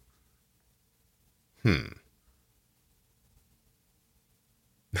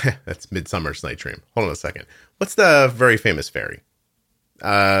 That's Midsummer's Night Dream. Hold on a second. What's the very famous fairy?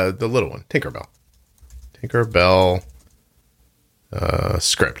 The little one. Tinkerbell. Tinkerbell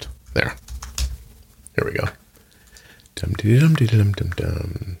script. There. Here we go.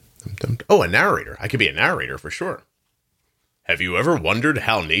 Oh, a narrator. I could be a narrator for sure. Have you ever wondered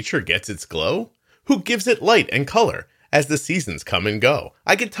how nature gets its glow? Who gives it light and color as the seasons come and go?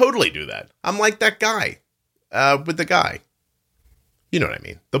 I could totally do that. I'm like that guy. With the guy. You know what I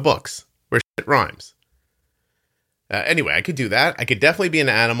mean. The books. Where shit rhymes. Anyway, I could do that. I could definitely be an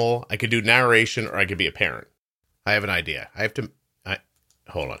animal. I could do narration, or I could be a parent. I have an idea.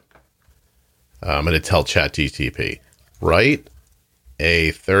 Hold on. I'm going to tell ChatGPT. Write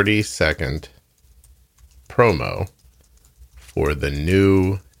a 30-second promo for the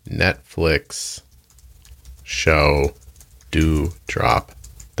new Netflix show Drop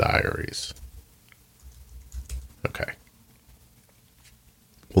Diaries. Okay.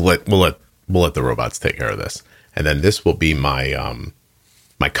 We'll let the robots take care of this, and then this will be my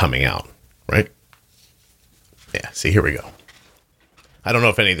my coming out, right? Yeah. See, here we go. I don't know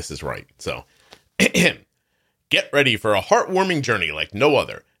if any of this is right, so get ready for a heartwarming journey like no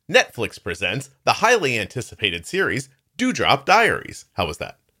other. Netflix presents the highly anticipated series Drop Diaries. How was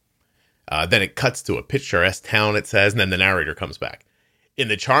that? Then it cuts to a picturesque town, it says, and then the narrator comes back. In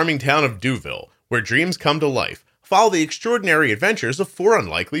the charming town of Dewville, where dreams come to life, follow the extraordinary adventures of four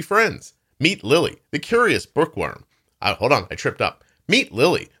unlikely friends. Meet Lily, the curious bookworm. Hold on, I tripped up. Meet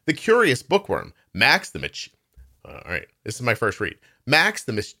Lily, the curious bookworm. Max the all right, this is my first read. Max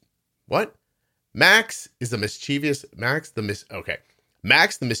the mischievous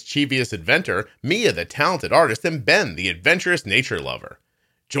inventor, Mia the talented artist, and Ben the adventurous nature lover.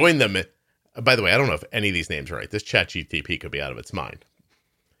 Join them. By the way, I don't know if any of these names are right. This ChatGPT could be out of its mind.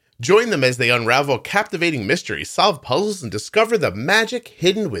 Join them as they unravel captivating mysteries, solve puzzles, and discover the magic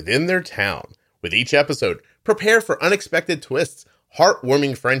hidden within their town. With each episode, prepare for unexpected twists,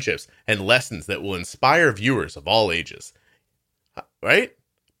 heartwarming friendships, and lessons that will inspire viewers of all ages. Right?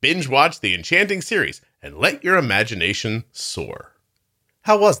 Binge watch the enchanting series and let your imagination soar.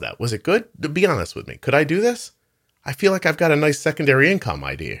 How was that? Was it good? Be honest with me. Could I do this? I feel like I've got a nice secondary income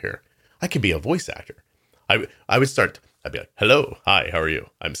idea here. I could be a voice actor. I'd be like, hello, hi, how are you?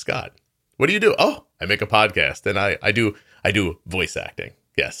 I'm Scott. What do you do? Oh, I make a podcast and I do voice acting.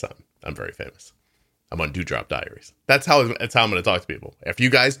 Yes, I'm very famous. I'm on Drop Diaries. That's how I'm going to talk to people. If you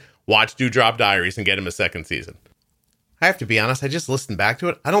guys watch Drop Diaries and get him a second season. I have to be honest, I just listened back to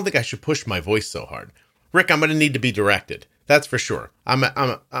it. I don't think I should push my voice so hard. Rick, I'm going to need to be directed. That's for sure. I'm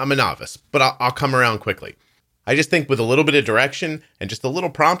a novice, but I'll come around quickly. I just think with a little bit of direction and just a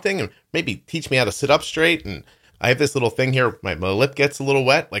little prompting and maybe teach me how to sit up straight and I have this little thing here. My lip gets a little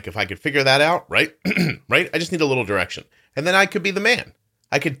wet. Like if I could figure that out, right? Right? I just need a little direction. And then I could be the man.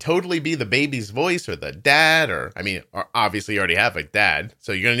 I could totally be the baby's voice or the dad, obviously you already have a dad.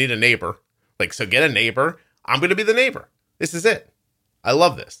 So you're going to need a neighbor. Like, so get a neighbor. I'm going to be the neighbor. This is it. I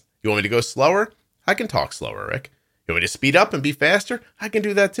love this. You want me to go slower? I can talk slower, Rick. You want me to speed up and be faster? I can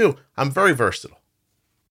do that too. I'm very versatile.